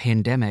before the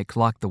pandemic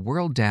locked the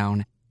world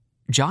down,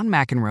 John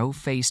McEnroe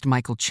faced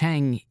Michael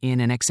Chang in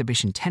an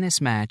exhibition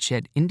tennis match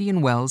at Indian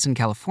Wells in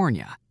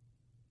California.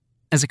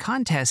 As a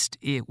contest,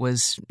 it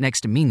was next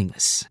to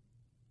meaningless.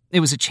 It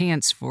was a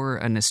chance for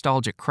a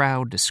nostalgic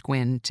crowd to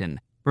squint and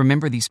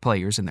remember these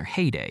players in their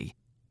heyday,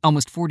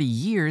 almost 40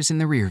 years in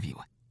the rearview.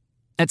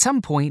 At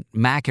some point,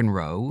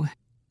 McEnroe,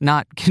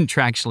 not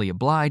contractually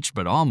obliged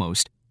but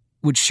almost,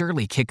 would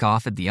surely kick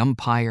off at the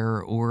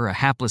umpire or a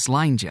hapless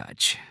line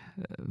judge.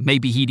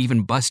 Maybe he'd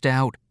even bust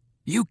out,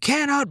 "You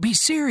cannot be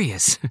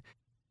serious!"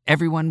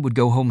 Everyone would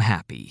go home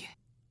happy.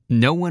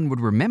 No one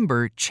would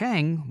remember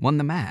Chang won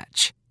the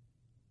match.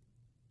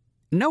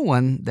 No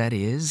one, that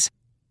is,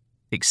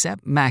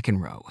 except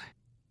McEnroe.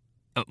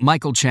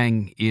 Michael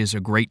Chang is a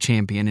great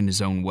champion in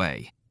his own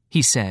way.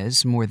 He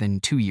says, more than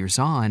 2 years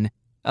on,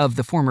 of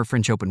the former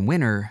French Open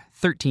winner,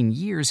 13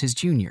 years his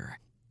junior.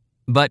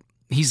 But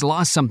he's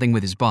lost something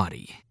with his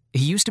body.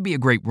 He used to be a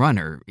great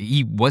runner.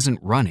 He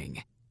wasn't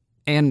running.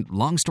 And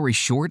long story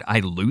short, I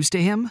lose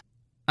to him?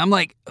 I'm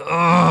like,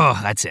 ugh,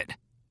 that's it.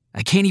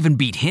 I can't even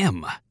beat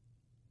him.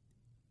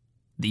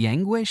 The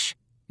anguish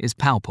is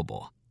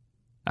palpable.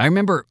 I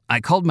remember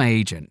I called my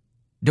agent.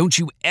 "Don't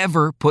you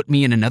ever put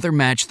me in another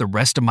match the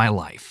rest of my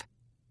life."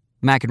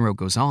 McEnroe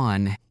goes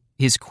on.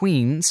 His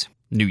Queens,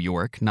 New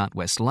York, not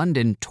West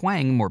London,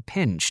 twang more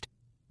pinched,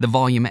 the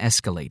volume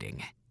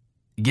escalating.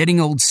 "Getting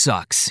old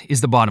sucks,"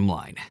 is the bottom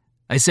line.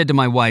 I said to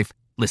my wife,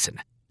 "Listen,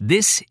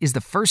 this is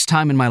the first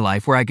time in my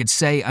life where I could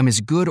say I'm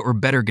as good or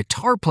better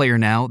guitar player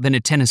now than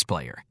a tennis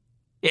player.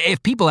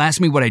 If people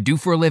ask me what I do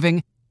for a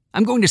living,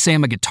 I'm going to say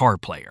I'm a guitar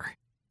player."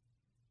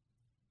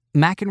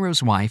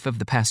 McEnroe's wife of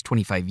the past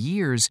 25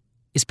 years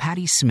is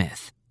Patti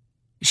Smith.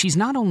 She's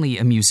not only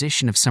a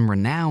musician of some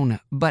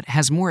renown, but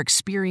has more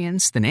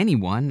experience than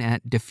anyone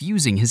at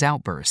diffusing his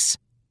outbursts.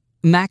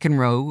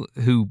 McEnroe,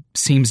 who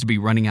seems to be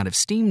running out of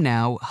steam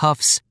now,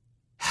 huffs,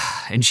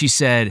 and she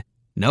said,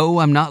 "No,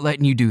 I'm not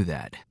letting you do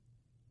that.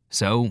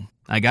 So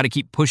I gotta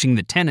keep pushing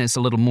the tennis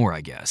a little more, I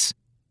guess."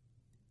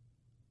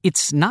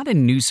 It's not a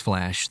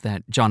newsflash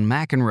that John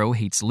McEnroe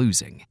hates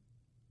losing.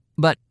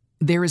 But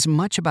there is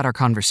much about our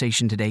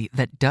conversation today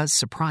that does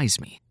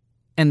surprise me.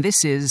 And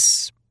this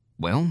is,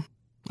 well,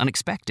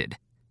 unexpected.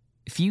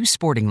 Few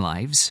sporting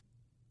lives,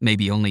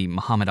 maybe only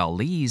Muhammad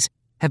Ali's,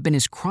 have been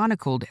as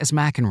chronicled as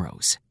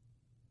McEnroe's.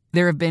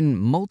 There have been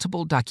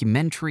multiple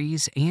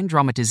documentaries and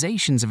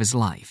dramatizations of his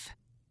life.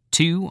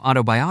 2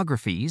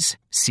 autobiographies,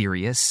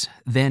 Serious,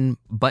 then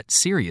But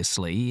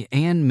Seriously,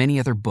 and many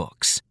other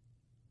books.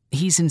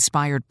 He's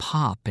inspired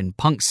pop and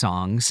punk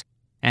songs,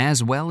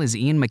 as well as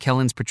Ian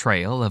McKellen's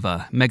portrayal of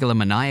a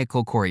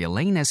megalomaniacal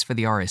Coriolanus for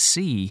the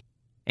RSC,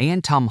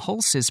 and Tom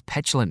Hulce's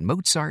petulant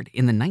Mozart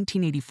in the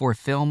 1984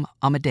 film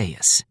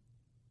Amadeus.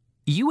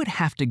 You would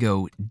have to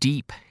go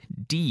deep,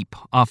 deep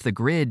off the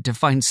grid to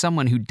find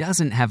someone who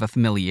doesn't have a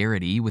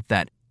familiarity with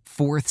that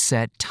 4th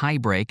set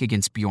tiebreak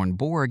against Bjorn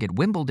Borg at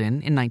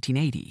Wimbledon in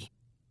 1980.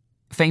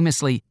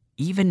 Famously,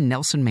 even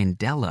Nelson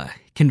Mandela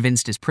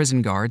convinced his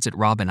prison guards at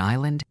Robben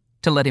Island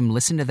to let him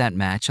listen to that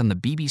match on the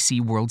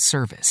BBC World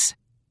Service.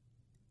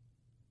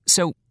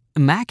 So,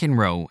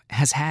 McEnroe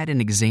has had an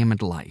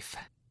examined life.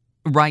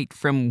 Right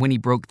from when he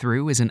broke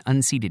through as an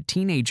unseeded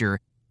teenager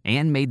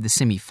and made the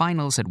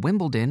semifinals at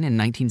Wimbledon in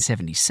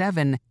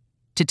 1977,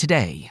 to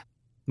today,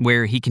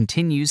 where he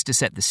continues to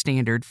set the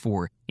standard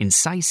for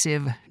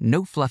incisive,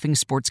 no-fluffing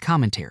sports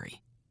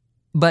commentary.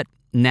 But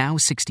now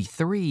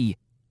 63,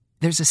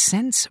 there's a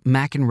sense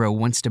McEnroe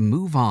wants to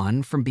move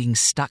on from being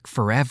stuck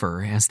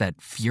forever as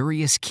that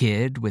furious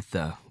kid with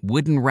the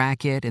wooden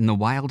racket and the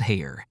wild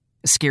hair,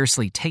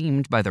 scarcely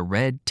tamed by the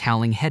red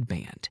toweling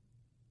headband.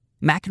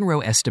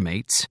 McEnroe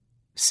estimates,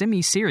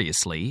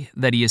 semi-seriously,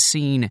 that he has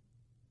seen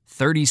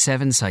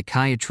 37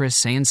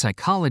 psychiatrists and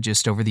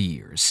psychologists over the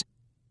years.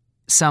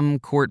 Some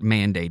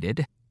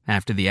court-mandated,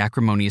 after the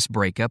acrimonious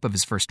breakup of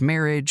his first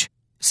marriage,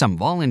 some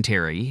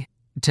voluntary,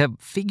 to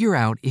figure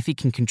out if he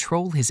can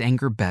control his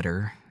anger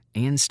better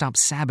and stop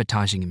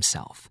sabotaging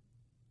himself.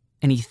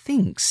 And he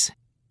thinks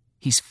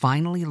he's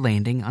finally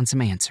landing on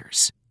some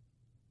answers.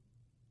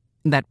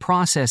 That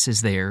process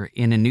is there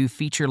in a new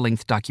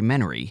feature-length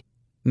documentary,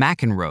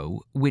 McEnroe,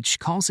 which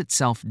calls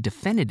itself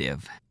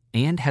definitive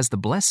and has the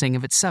blessing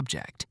of its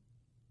subject.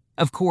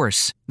 Of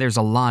course, there's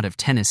a lot of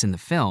tennis in the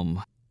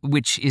film,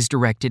 which is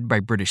directed by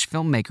British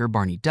filmmaker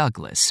Barney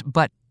Douglas,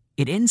 but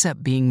it ends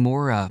up being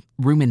more a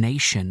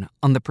rumination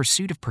on the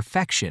pursuit of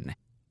perfection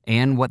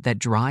and what that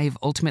drive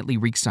ultimately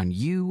wreaks on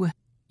you,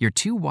 your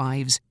 2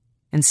 wives,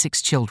 and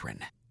 6 children.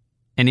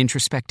 An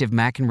introspective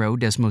McEnroe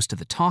does most of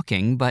the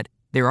talking, but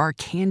there are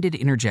candid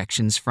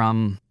interjections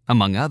from,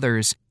 among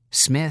others,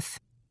 Smith,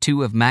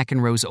 2 of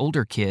McEnroe's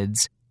older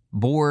kids,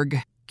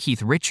 Borg,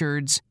 Keith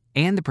Richards,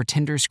 and the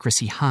Pretenders'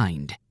 Chrissie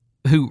Hynde,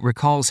 who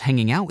recalls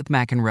hanging out with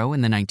McEnroe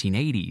in the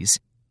 1980s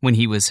when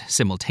he was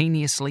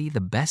simultaneously the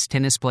best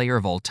tennis player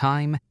of all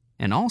time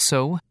and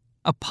also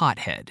a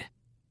pothead.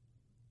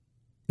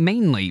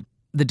 Mainly,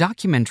 the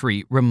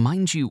documentary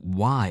reminds you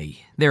why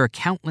there are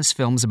countless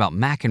films about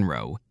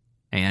McEnroe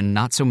and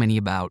not so many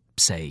about,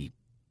 say,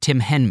 Tim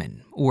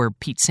Henman or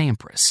Pete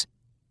Sampras.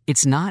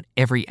 It's not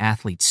every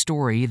athlete's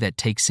story that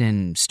takes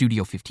in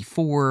Studio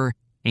 54,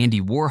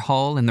 Andy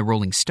Warhol, and the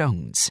Rolling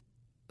Stones.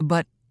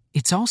 But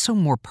it's also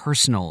more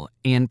personal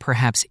and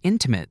perhaps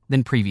intimate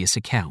than previous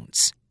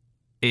accounts.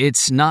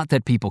 It's not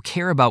that people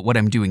care about what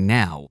I'm doing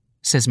now,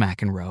 says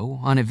McEnroe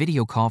on a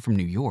video call from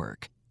New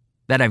York.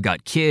 That I've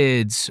got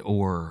kids,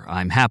 or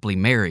I'm happily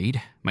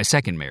married, my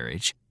second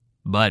marriage.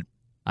 But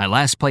I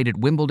last played at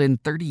Wimbledon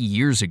 30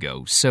 years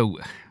ago, so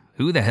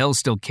who the hell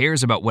still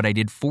cares about what I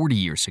did 40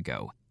 years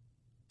ago?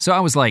 So I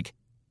was like,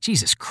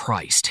 Jesus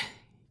Christ,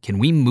 can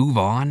we move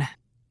on?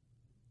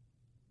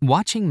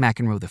 Watching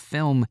McEnroe the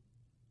film,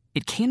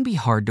 it can be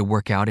hard to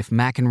work out if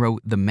McEnroe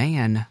the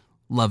man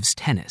loves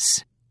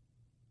tennis.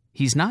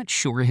 He's not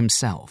sure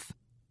himself.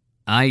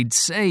 I'd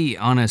say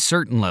on a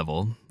certain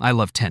level, I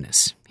love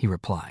tennis, he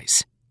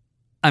replies.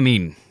 I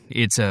mean,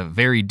 it's a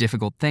very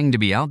difficult thing to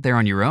be out there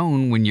on your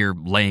own when you're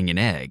laying an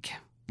egg.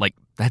 Like,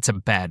 that's a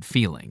bad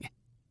feeling.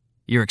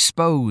 You're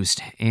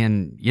exposed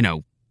and,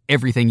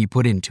 everything you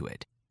put into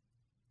it.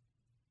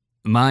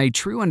 My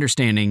true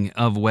understanding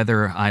of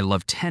whether I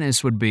love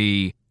tennis would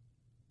be,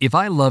 if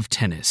I love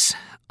tennis,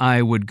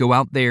 I would go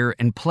out there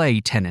and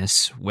play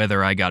tennis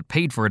whether I got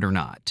paid for it or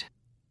not.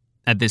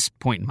 At this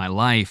point in my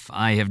life,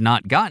 I have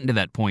not gotten to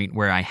that point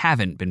where I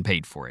haven't been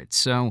paid for it,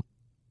 so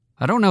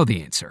I don't know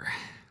the answer.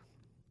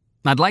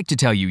 I'd like to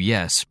tell you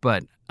yes,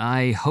 but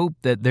I hope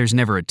that there's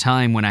never a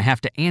time when I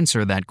have to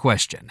answer that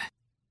question.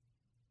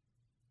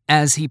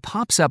 As he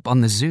pops up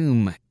on the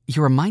Zoom,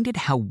 you're reminded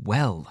how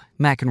well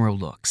McEnroe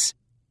looks.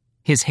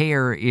 His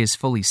hair is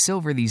fully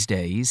silver these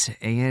days,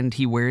 and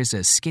he wears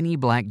a skinny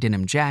black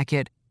denim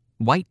jacket,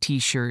 white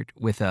t-shirt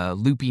with a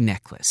loopy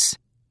necklace.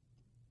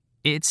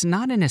 It's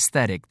not an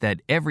aesthetic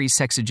that every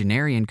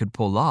sexagenarian could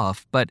pull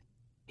off, but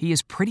he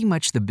is pretty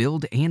much the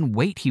build and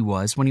weight he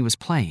was when he was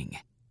playing.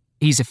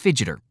 He's a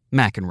fidgeter,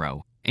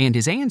 McEnroe, and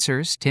his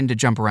answers tend to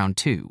jump around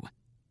too.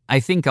 I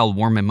think I'll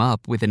warm him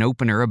up with an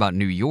opener about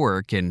New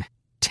York, and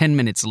 10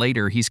 minutes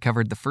later he's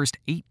covered the first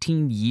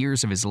 18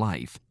 years of his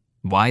life,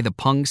 why the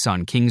punks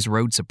on King's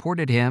Road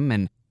supported him,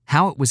 and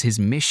how it was his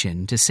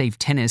mission to save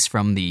tennis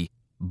from the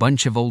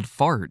bunch of old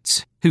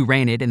farts who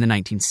ran it in the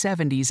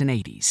 1970s and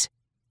 80s.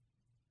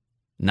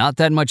 Not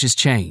that much has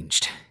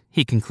changed,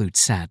 he concludes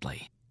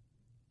sadly.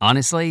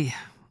 Honestly,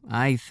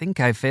 I think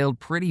I failed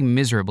pretty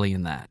miserably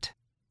in that.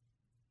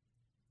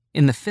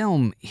 In the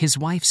film, his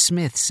wife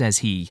Smith says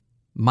he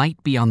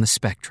might be on the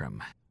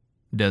spectrum.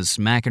 Does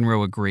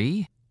McEnroe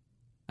agree?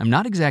 I'm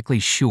not exactly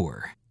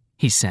sure,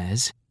 he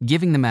says,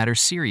 giving the matter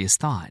serious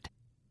thought.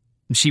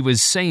 She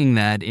was saying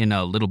that in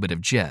a little bit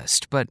of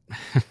jest, but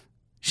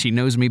she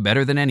knows me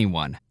better than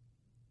anyone.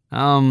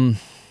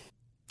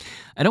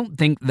 I don't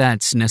think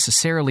that's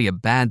necessarily a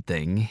bad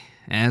thing,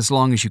 as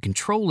long as you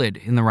control it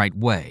in the right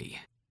way.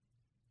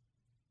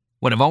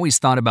 What I've always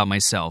thought about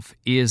myself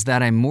is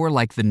that I'm more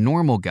like the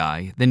normal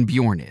guy than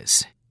Bjorn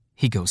is,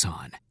 he goes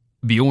on.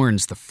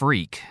 Bjorn's the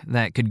freak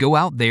that could go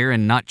out there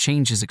and not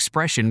change his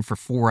expression for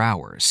 4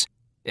 hours.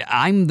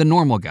 I'm the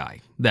normal guy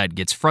that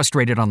gets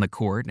frustrated on the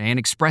court and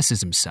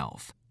expresses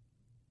himself.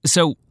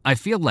 So I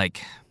feel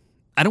like,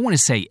 I don't want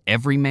to say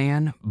every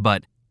man,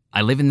 but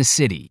I live in the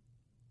city.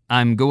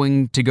 I'm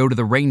going to go to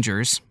the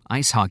Rangers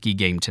ice hockey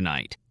game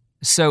tonight.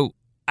 So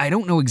I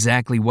don't know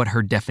exactly what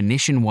her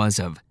definition was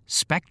of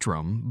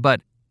spectrum, but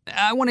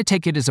I want to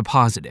take it as a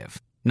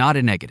positive, not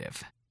a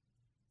negative.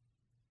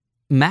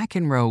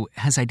 McEnroe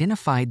has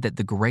identified that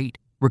the great,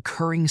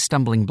 recurring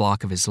stumbling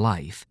block of his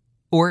life,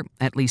 or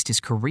at least his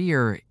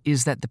career,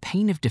 is that the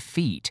pain of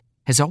defeat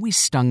has always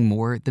stung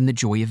more than the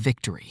joy of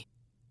victory.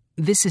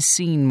 This is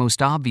seen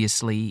most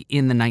obviously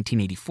in the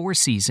 1984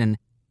 season,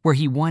 where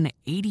he won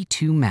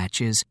 82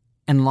 matches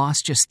and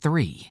lost just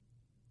 3.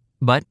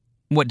 But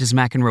what does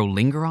McEnroe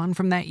linger on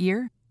from that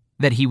year?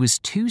 That he was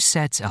 2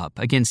 sets up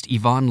against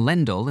Yvonne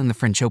Lendl in the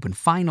French Open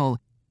final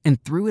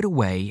and threw it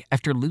away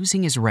after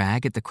losing his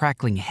rag at the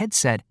crackling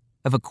headset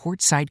of a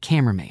courtside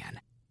cameraman.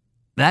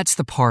 That's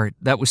the part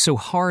that was so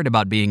hard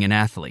about being an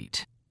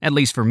athlete, at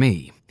least for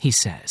me, he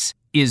says,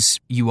 is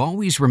you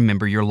always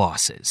remember your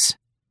losses.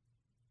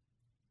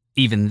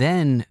 Even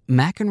then,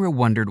 McEnroe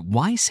wondered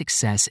why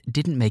success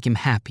didn't make him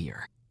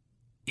happier.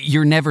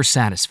 You're never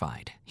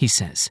satisfied, he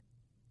says.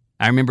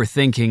 I remember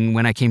thinking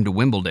when I came to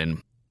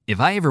Wimbledon, if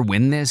I ever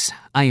win this,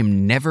 I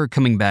am never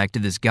coming back to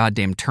this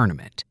goddamn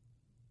tournament.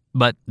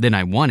 But then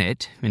I won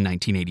it in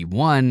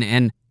 1981,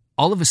 and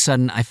all of a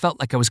sudden I felt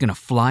like I was going to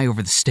fly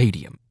over the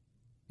stadium.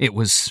 It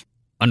was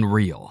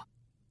unreal.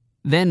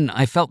 Then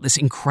I felt this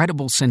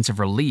incredible sense of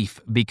relief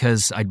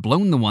because I'd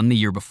blown the one the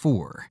year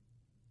before.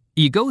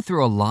 You go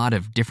through a lot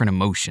of different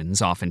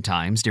emotions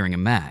oftentimes during a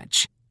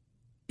match.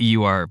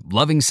 You are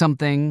loving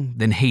something,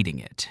 then hating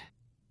it.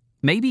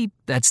 Maybe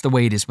that's the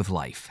way it is with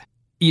life.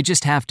 You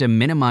just have to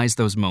minimize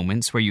those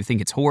moments where you think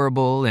it's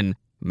horrible and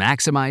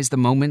maximize the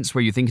moments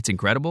where you think it's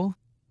incredible.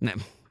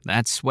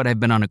 That's what I've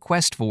been on a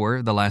quest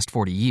for the last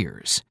 40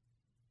 years.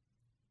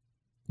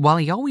 While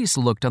he always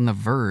looked on the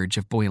verge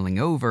of boiling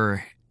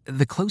over,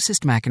 the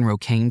closest McEnroe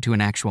came to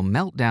an actual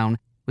meltdown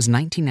was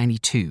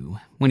 1992,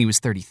 when he was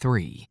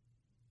 33.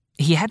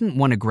 He hadn't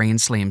won a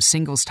Grand Slam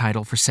singles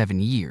title for 7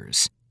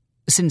 years,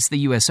 since the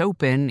U.S.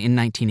 Open in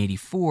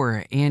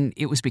 1984, and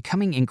it was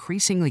becoming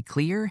increasingly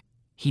clear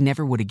he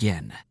never would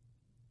again.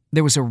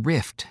 There was a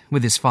rift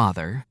with his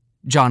father,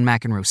 John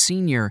McEnroe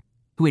Sr.,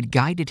 who had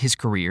guided his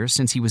career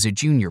since he was a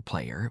junior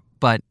player,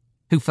 but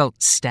who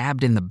felt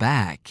stabbed in the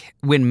back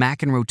when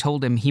McEnroe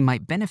told him he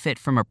might benefit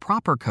from a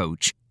proper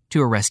coach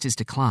to arrest his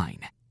decline.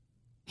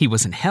 He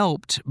wasn't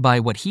helped by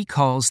what he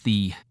calls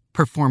the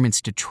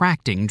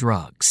performance-detracting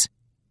drugs.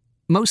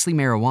 Mostly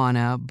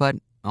marijuana, but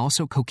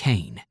also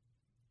cocaine.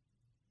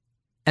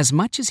 As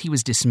much as he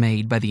was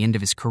dismayed by the end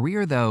of his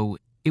career, though,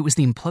 it was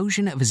the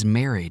implosion of his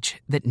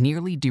marriage that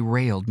nearly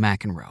derailed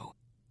McEnroe.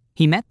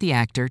 He met the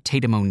actor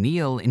Tatum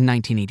O'Neal in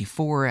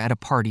 1984 at a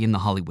party in the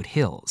Hollywood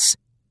Hills.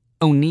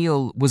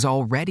 O'Neal was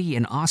already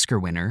an Oscar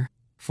winner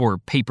for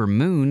Paper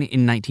Moon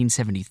in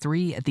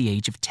 1973 at the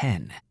age of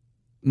 10.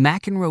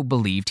 McEnroe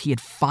believed he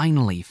had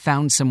finally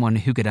found someone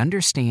who could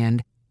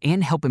understand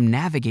and help him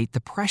navigate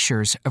the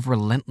pressures of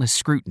relentless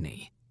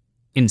scrutiny.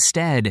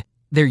 Instead,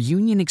 their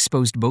union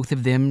exposed both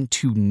of them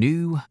to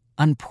new,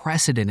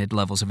 unprecedented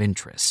levels of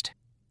interest.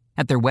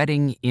 At their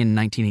wedding in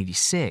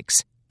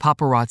 1986,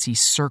 paparazzi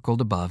circled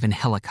above in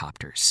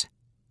helicopters.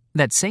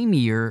 That same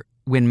year,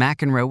 when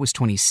McEnroe was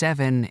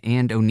 27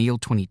 and O'Neal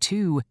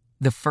 22,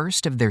 the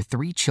first of their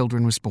 3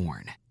 children was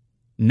born.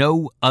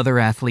 No other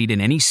athlete in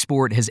any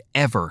sport has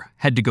ever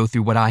had to go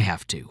through what I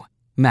have to,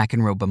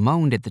 McEnroe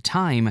bemoaned at the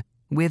time,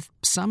 with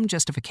some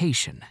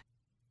justification.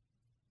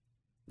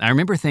 I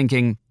remember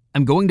thinking,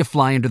 I'm going to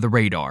fly under the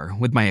radar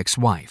with my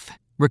ex-wife,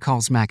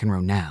 recalls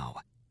McEnroe now.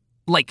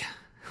 Like,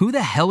 who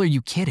the hell are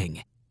you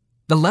kidding?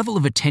 The level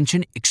of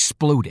attention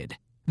exploded.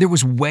 There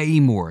was way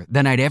more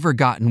than I'd ever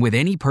gotten with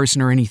any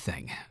person or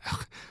anything.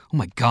 Oh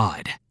my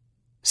God.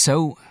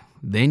 So,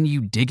 then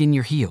you dig in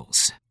your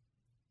heels.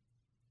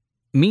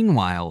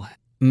 Meanwhile,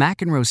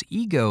 McEnroe's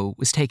ego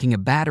was taking a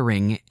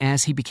battering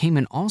as he became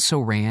an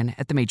also-ran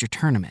at the major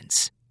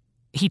tournaments.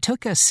 He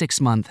took a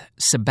 6-month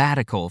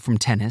sabbatical from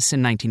tennis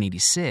in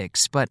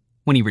 1986, but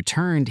when he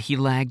returned, he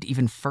lagged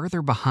even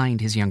further behind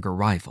his younger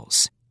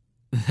rivals.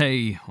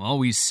 They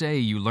always say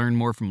you learn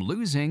more from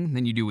losing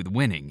than you do with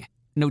winning,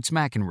 notes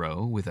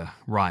McEnroe with a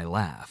wry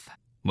laugh.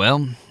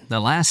 Well, the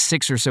last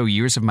 6 or so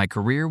years of my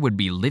career would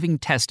be living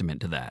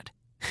testament to that.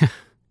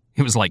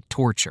 It was like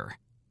torture.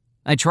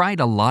 I tried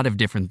a lot of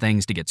different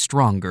things to get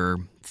stronger,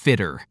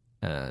 fitter.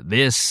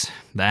 This,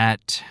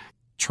 that,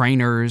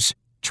 trainers,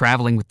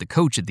 traveling with the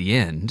coach at the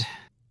end.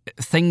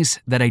 Things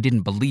that I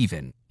didn't believe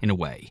in a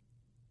way.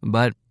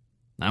 But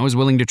I was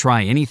willing to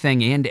try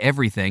anything and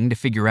everything to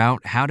figure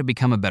out how to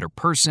become a better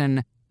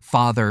person,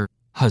 father,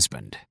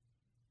 husband.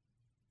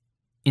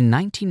 In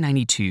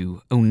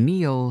 1992,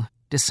 O'Neill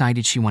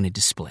decided she wanted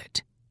to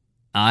split.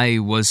 I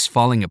was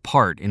falling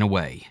apart in a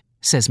way,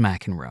 says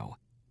McEnroe.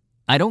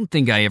 I don't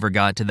think I ever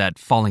got to that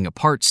falling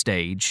apart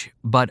stage,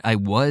 but I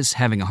was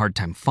having a hard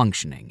time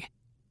functioning.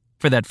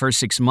 For that first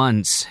 6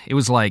 months, it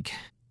was like,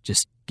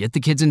 just get the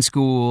kids in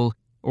school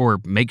or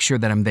make sure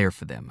that I'm there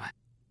for them.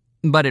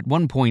 But at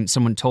one point,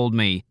 someone told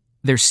me,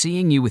 they're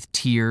seeing you with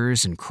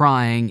tears and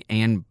crying,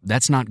 and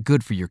that's not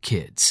good for your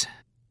kids.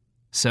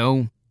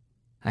 So,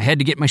 I had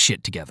to get my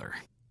shit together.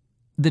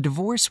 The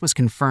divorce was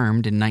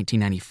confirmed in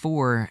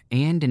 1994,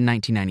 and in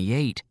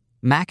 1998,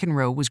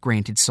 McEnroe was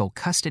granted sole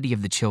custody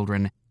of the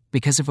children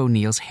because of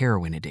O'Neill's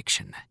heroin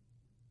addiction.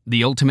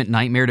 The ultimate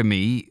nightmare to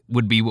me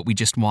would be what we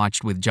just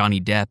watched with Johnny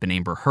Depp and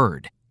Amber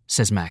Heard,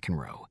 says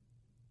McEnroe.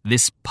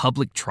 This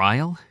public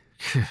trial?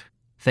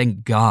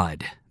 Thank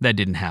God that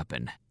didn't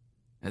happen.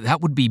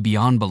 That would be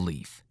beyond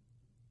belief.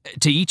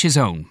 To each his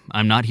own.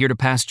 I'm not here to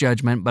pass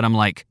judgment, but I'm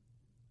like,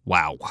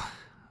 wow,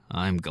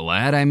 I'm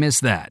glad I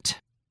missed that.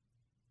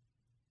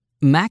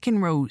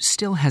 McEnroe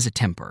still has a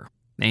temper,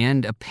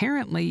 and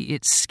apparently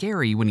it's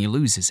scary when he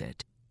loses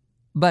it.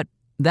 But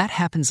that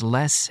happens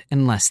less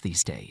and less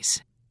these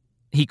days.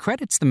 He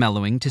credits the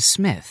mellowing to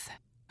Smith,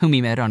 whom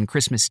he met on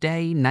Christmas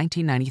Day,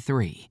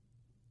 1993.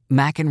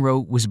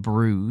 McEnroe was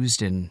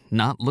bruised and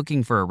not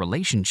looking for a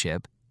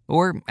relationship,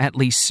 or at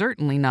least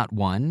certainly not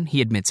one, he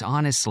admits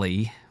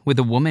honestly, with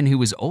a woman who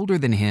was older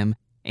than him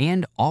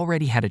and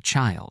already had a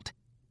child.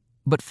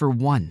 But for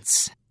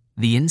once,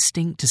 the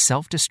instinct to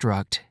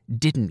self-destruct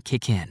didn't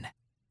kick in.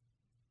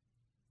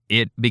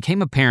 It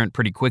became apparent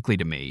pretty quickly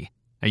to me.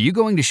 Are you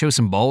going to show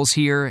some balls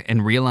here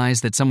and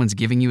realize that someone's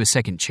giving you a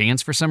second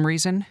chance for some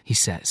reason? He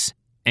says.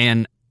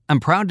 And I'm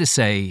proud to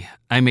say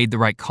I made the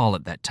right call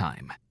at that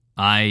time.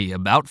 I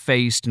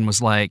about-faced and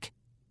was like,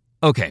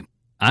 okay,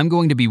 I'm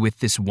going to be with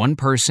this one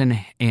person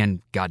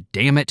and, god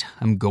damn it,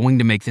 I'm going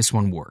to make this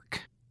one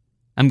work.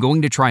 I'm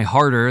going to try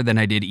harder than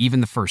I did even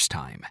the first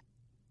time.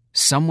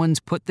 Someone's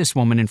put this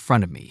woman in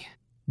front of me.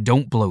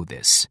 Don't blow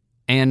this.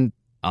 And,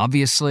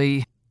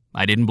 obviously,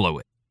 I didn't blow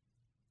it.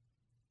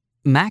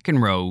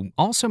 McEnroe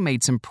also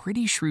made some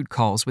pretty shrewd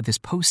calls with his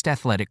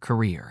post-athletic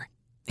career.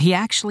 He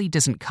actually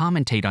doesn't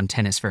commentate on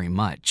tennis very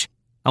much,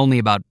 only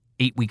about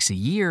 8 weeks a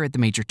year at the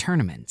major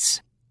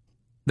tournaments.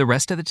 The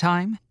rest of the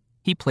time,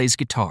 he plays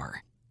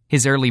guitar.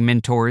 His early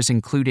mentors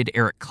included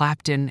Eric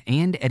Clapton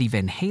and Eddie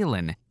Van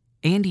Halen,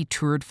 and he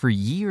toured for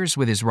years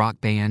with his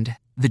rock band,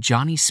 the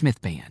Johnny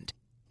Smith Band.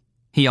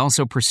 He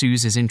also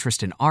pursues his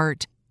interest in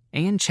art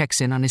and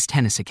checks in on his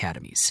tennis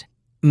academies.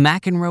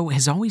 McEnroe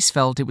has always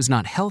felt it was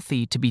not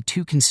healthy to be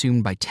too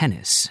consumed by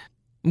tennis,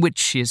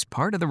 which is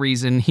part of the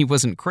reason he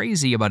wasn't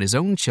crazy about his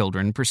own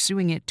children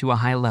pursuing it to a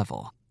high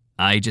level.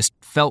 I just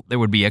felt there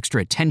would be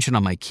extra attention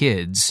on my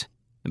kids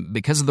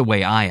because of the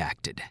way I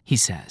acted, he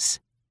says.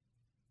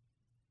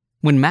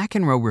 When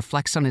McEnroe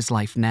reflects on his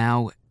life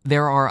now,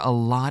 there are a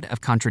lot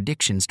of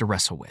contradictions to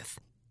wrestle with,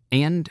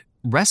 and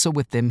wrestle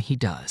with them he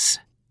does.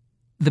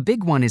 The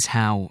big one is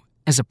how,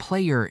 as a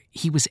player,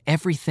 he was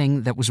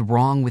everything that was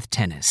wrong with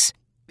tennis,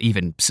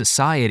 even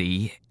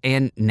society,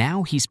 and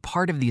now he's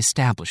part of the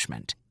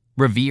establishment,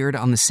 revered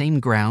on the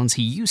same grounds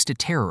he used to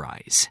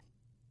terrorize.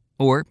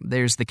 Or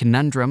there's the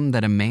conundrum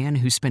that a man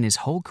who spent his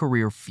whole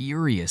career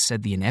furious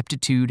at the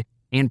ineptitude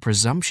and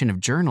presumption of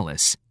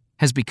journalists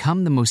has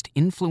become the most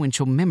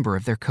influential member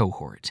of their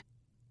cohort.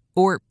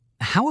 Or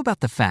how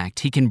about the fact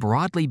he can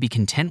broadly be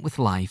content with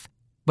life,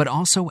 but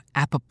also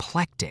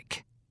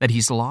apoplectic, that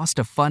he's lost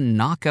a fun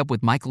knock-up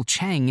with Michael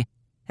Chang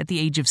at the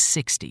age of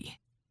 60.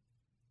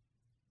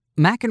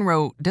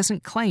 McEnroe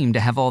doesn't claim to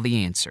have all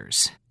the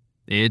answers.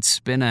 It's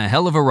been a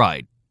hell of a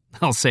ride,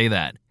 I'll say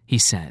that, he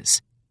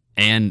says.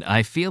 And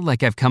I feel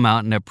like I've come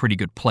out in a pretty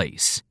good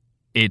place.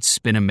 It's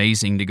been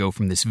amazing to go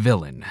from this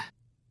villain.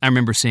 I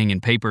remember seeing in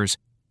papers,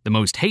 the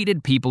most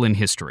hated people in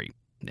history.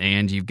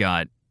 And you've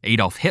got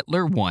Adolf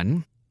Hitler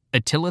 1,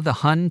 Attila the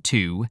Hun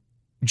 2,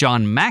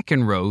 John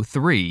McEnroe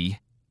 3,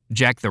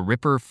 Jack the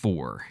Ripper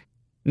 4.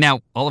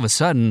 Now, all of a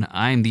sudden,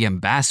 I'm the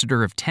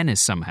ambassador of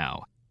tennis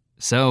somehow.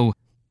 So,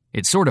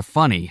 it's sort of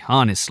funny,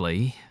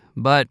 honestly,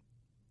 but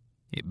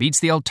it beats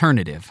the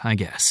alternative, I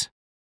guess.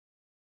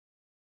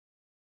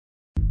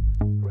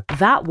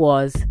 That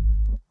was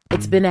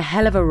It's Been a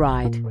Hell of a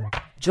Ride.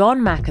 John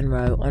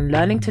McEnroe on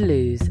Learning to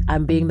Lose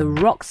and Being the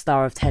Rock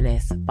Star of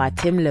Tennis by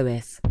Tim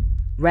Lewis.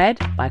 Read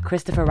by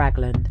Christopher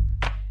Ragland.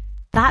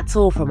 That's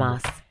all from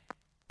us.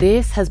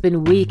 This has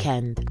been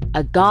Weekend,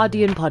 a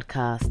Guardian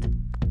podcast.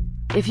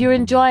 If you're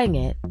enjoying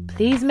it,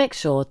 please make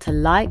sure to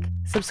like,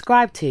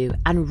 subscribe to,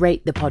 and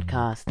rate the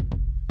podcast.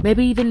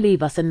 Maybe even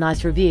leave us a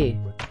nice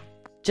review.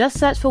 Just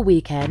search for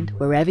Weekend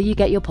wherever you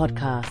get your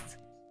podcasts.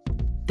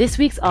 This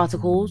week's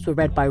articles were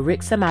read by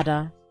Rhik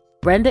Samadder,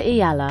 Brenda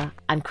Iyala,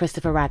 and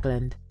Christopher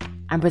Ragland,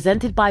 and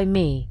presented by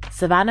me,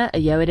 Savannah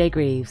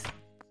Ayoade-Greaves.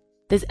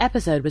 This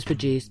episode was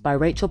produced by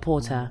Rachel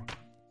Porter.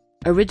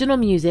 Original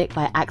music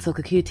by Axel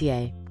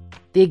Kakutier.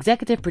 The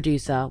executive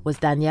producer was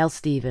Danielle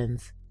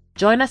Stevens.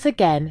 Join us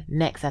again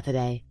next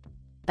Saturday.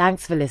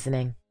 Thanks for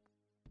listening.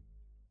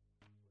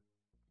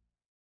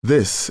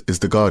 This is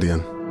The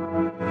Guardian.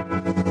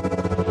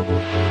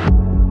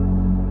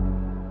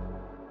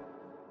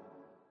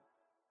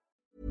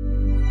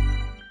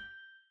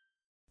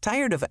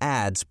 Tired of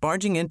ads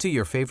barging into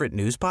your favorite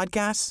news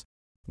podcasts?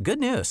 Good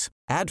news.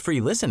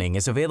 Ad-free listening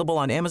is available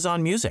on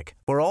Amazon Music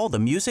for all the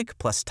music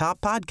plus top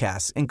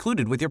podcasts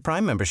included with your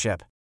Prime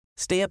membership.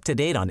 Stay up to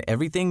date on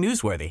everything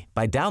newsworthy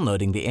by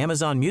downloading the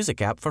Amazon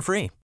Music app for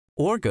free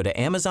or go to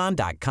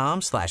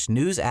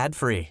amazon.com/news ad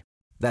free.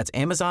 That's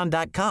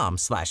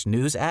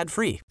amazon.com/news ad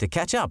free to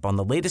catch up on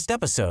the latest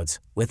episodes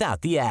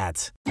without the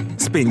ads.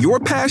 Spin your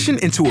passion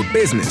into a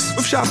business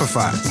with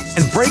Shopify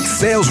and break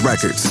sales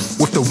records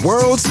with the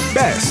world's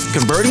best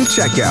converting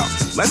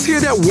checkout. Let's hear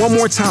that one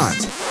more time.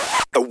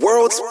 The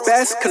world's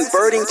best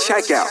converting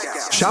checkout.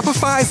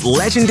 Shopify's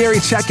legendary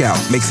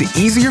checkout makes it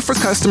easier for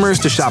customers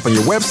to shop on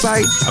your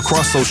website,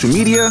 across social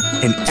media,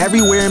 and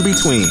everywhere in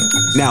between.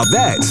 Now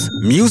that's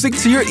music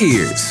to your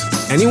ears.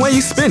 Any way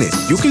you spin it,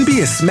 you can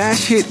be a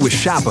smash hit with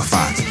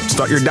Shopify.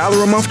 Start your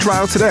 $1 a month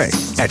trial today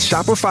at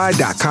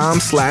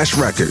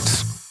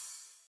shopify.com/records.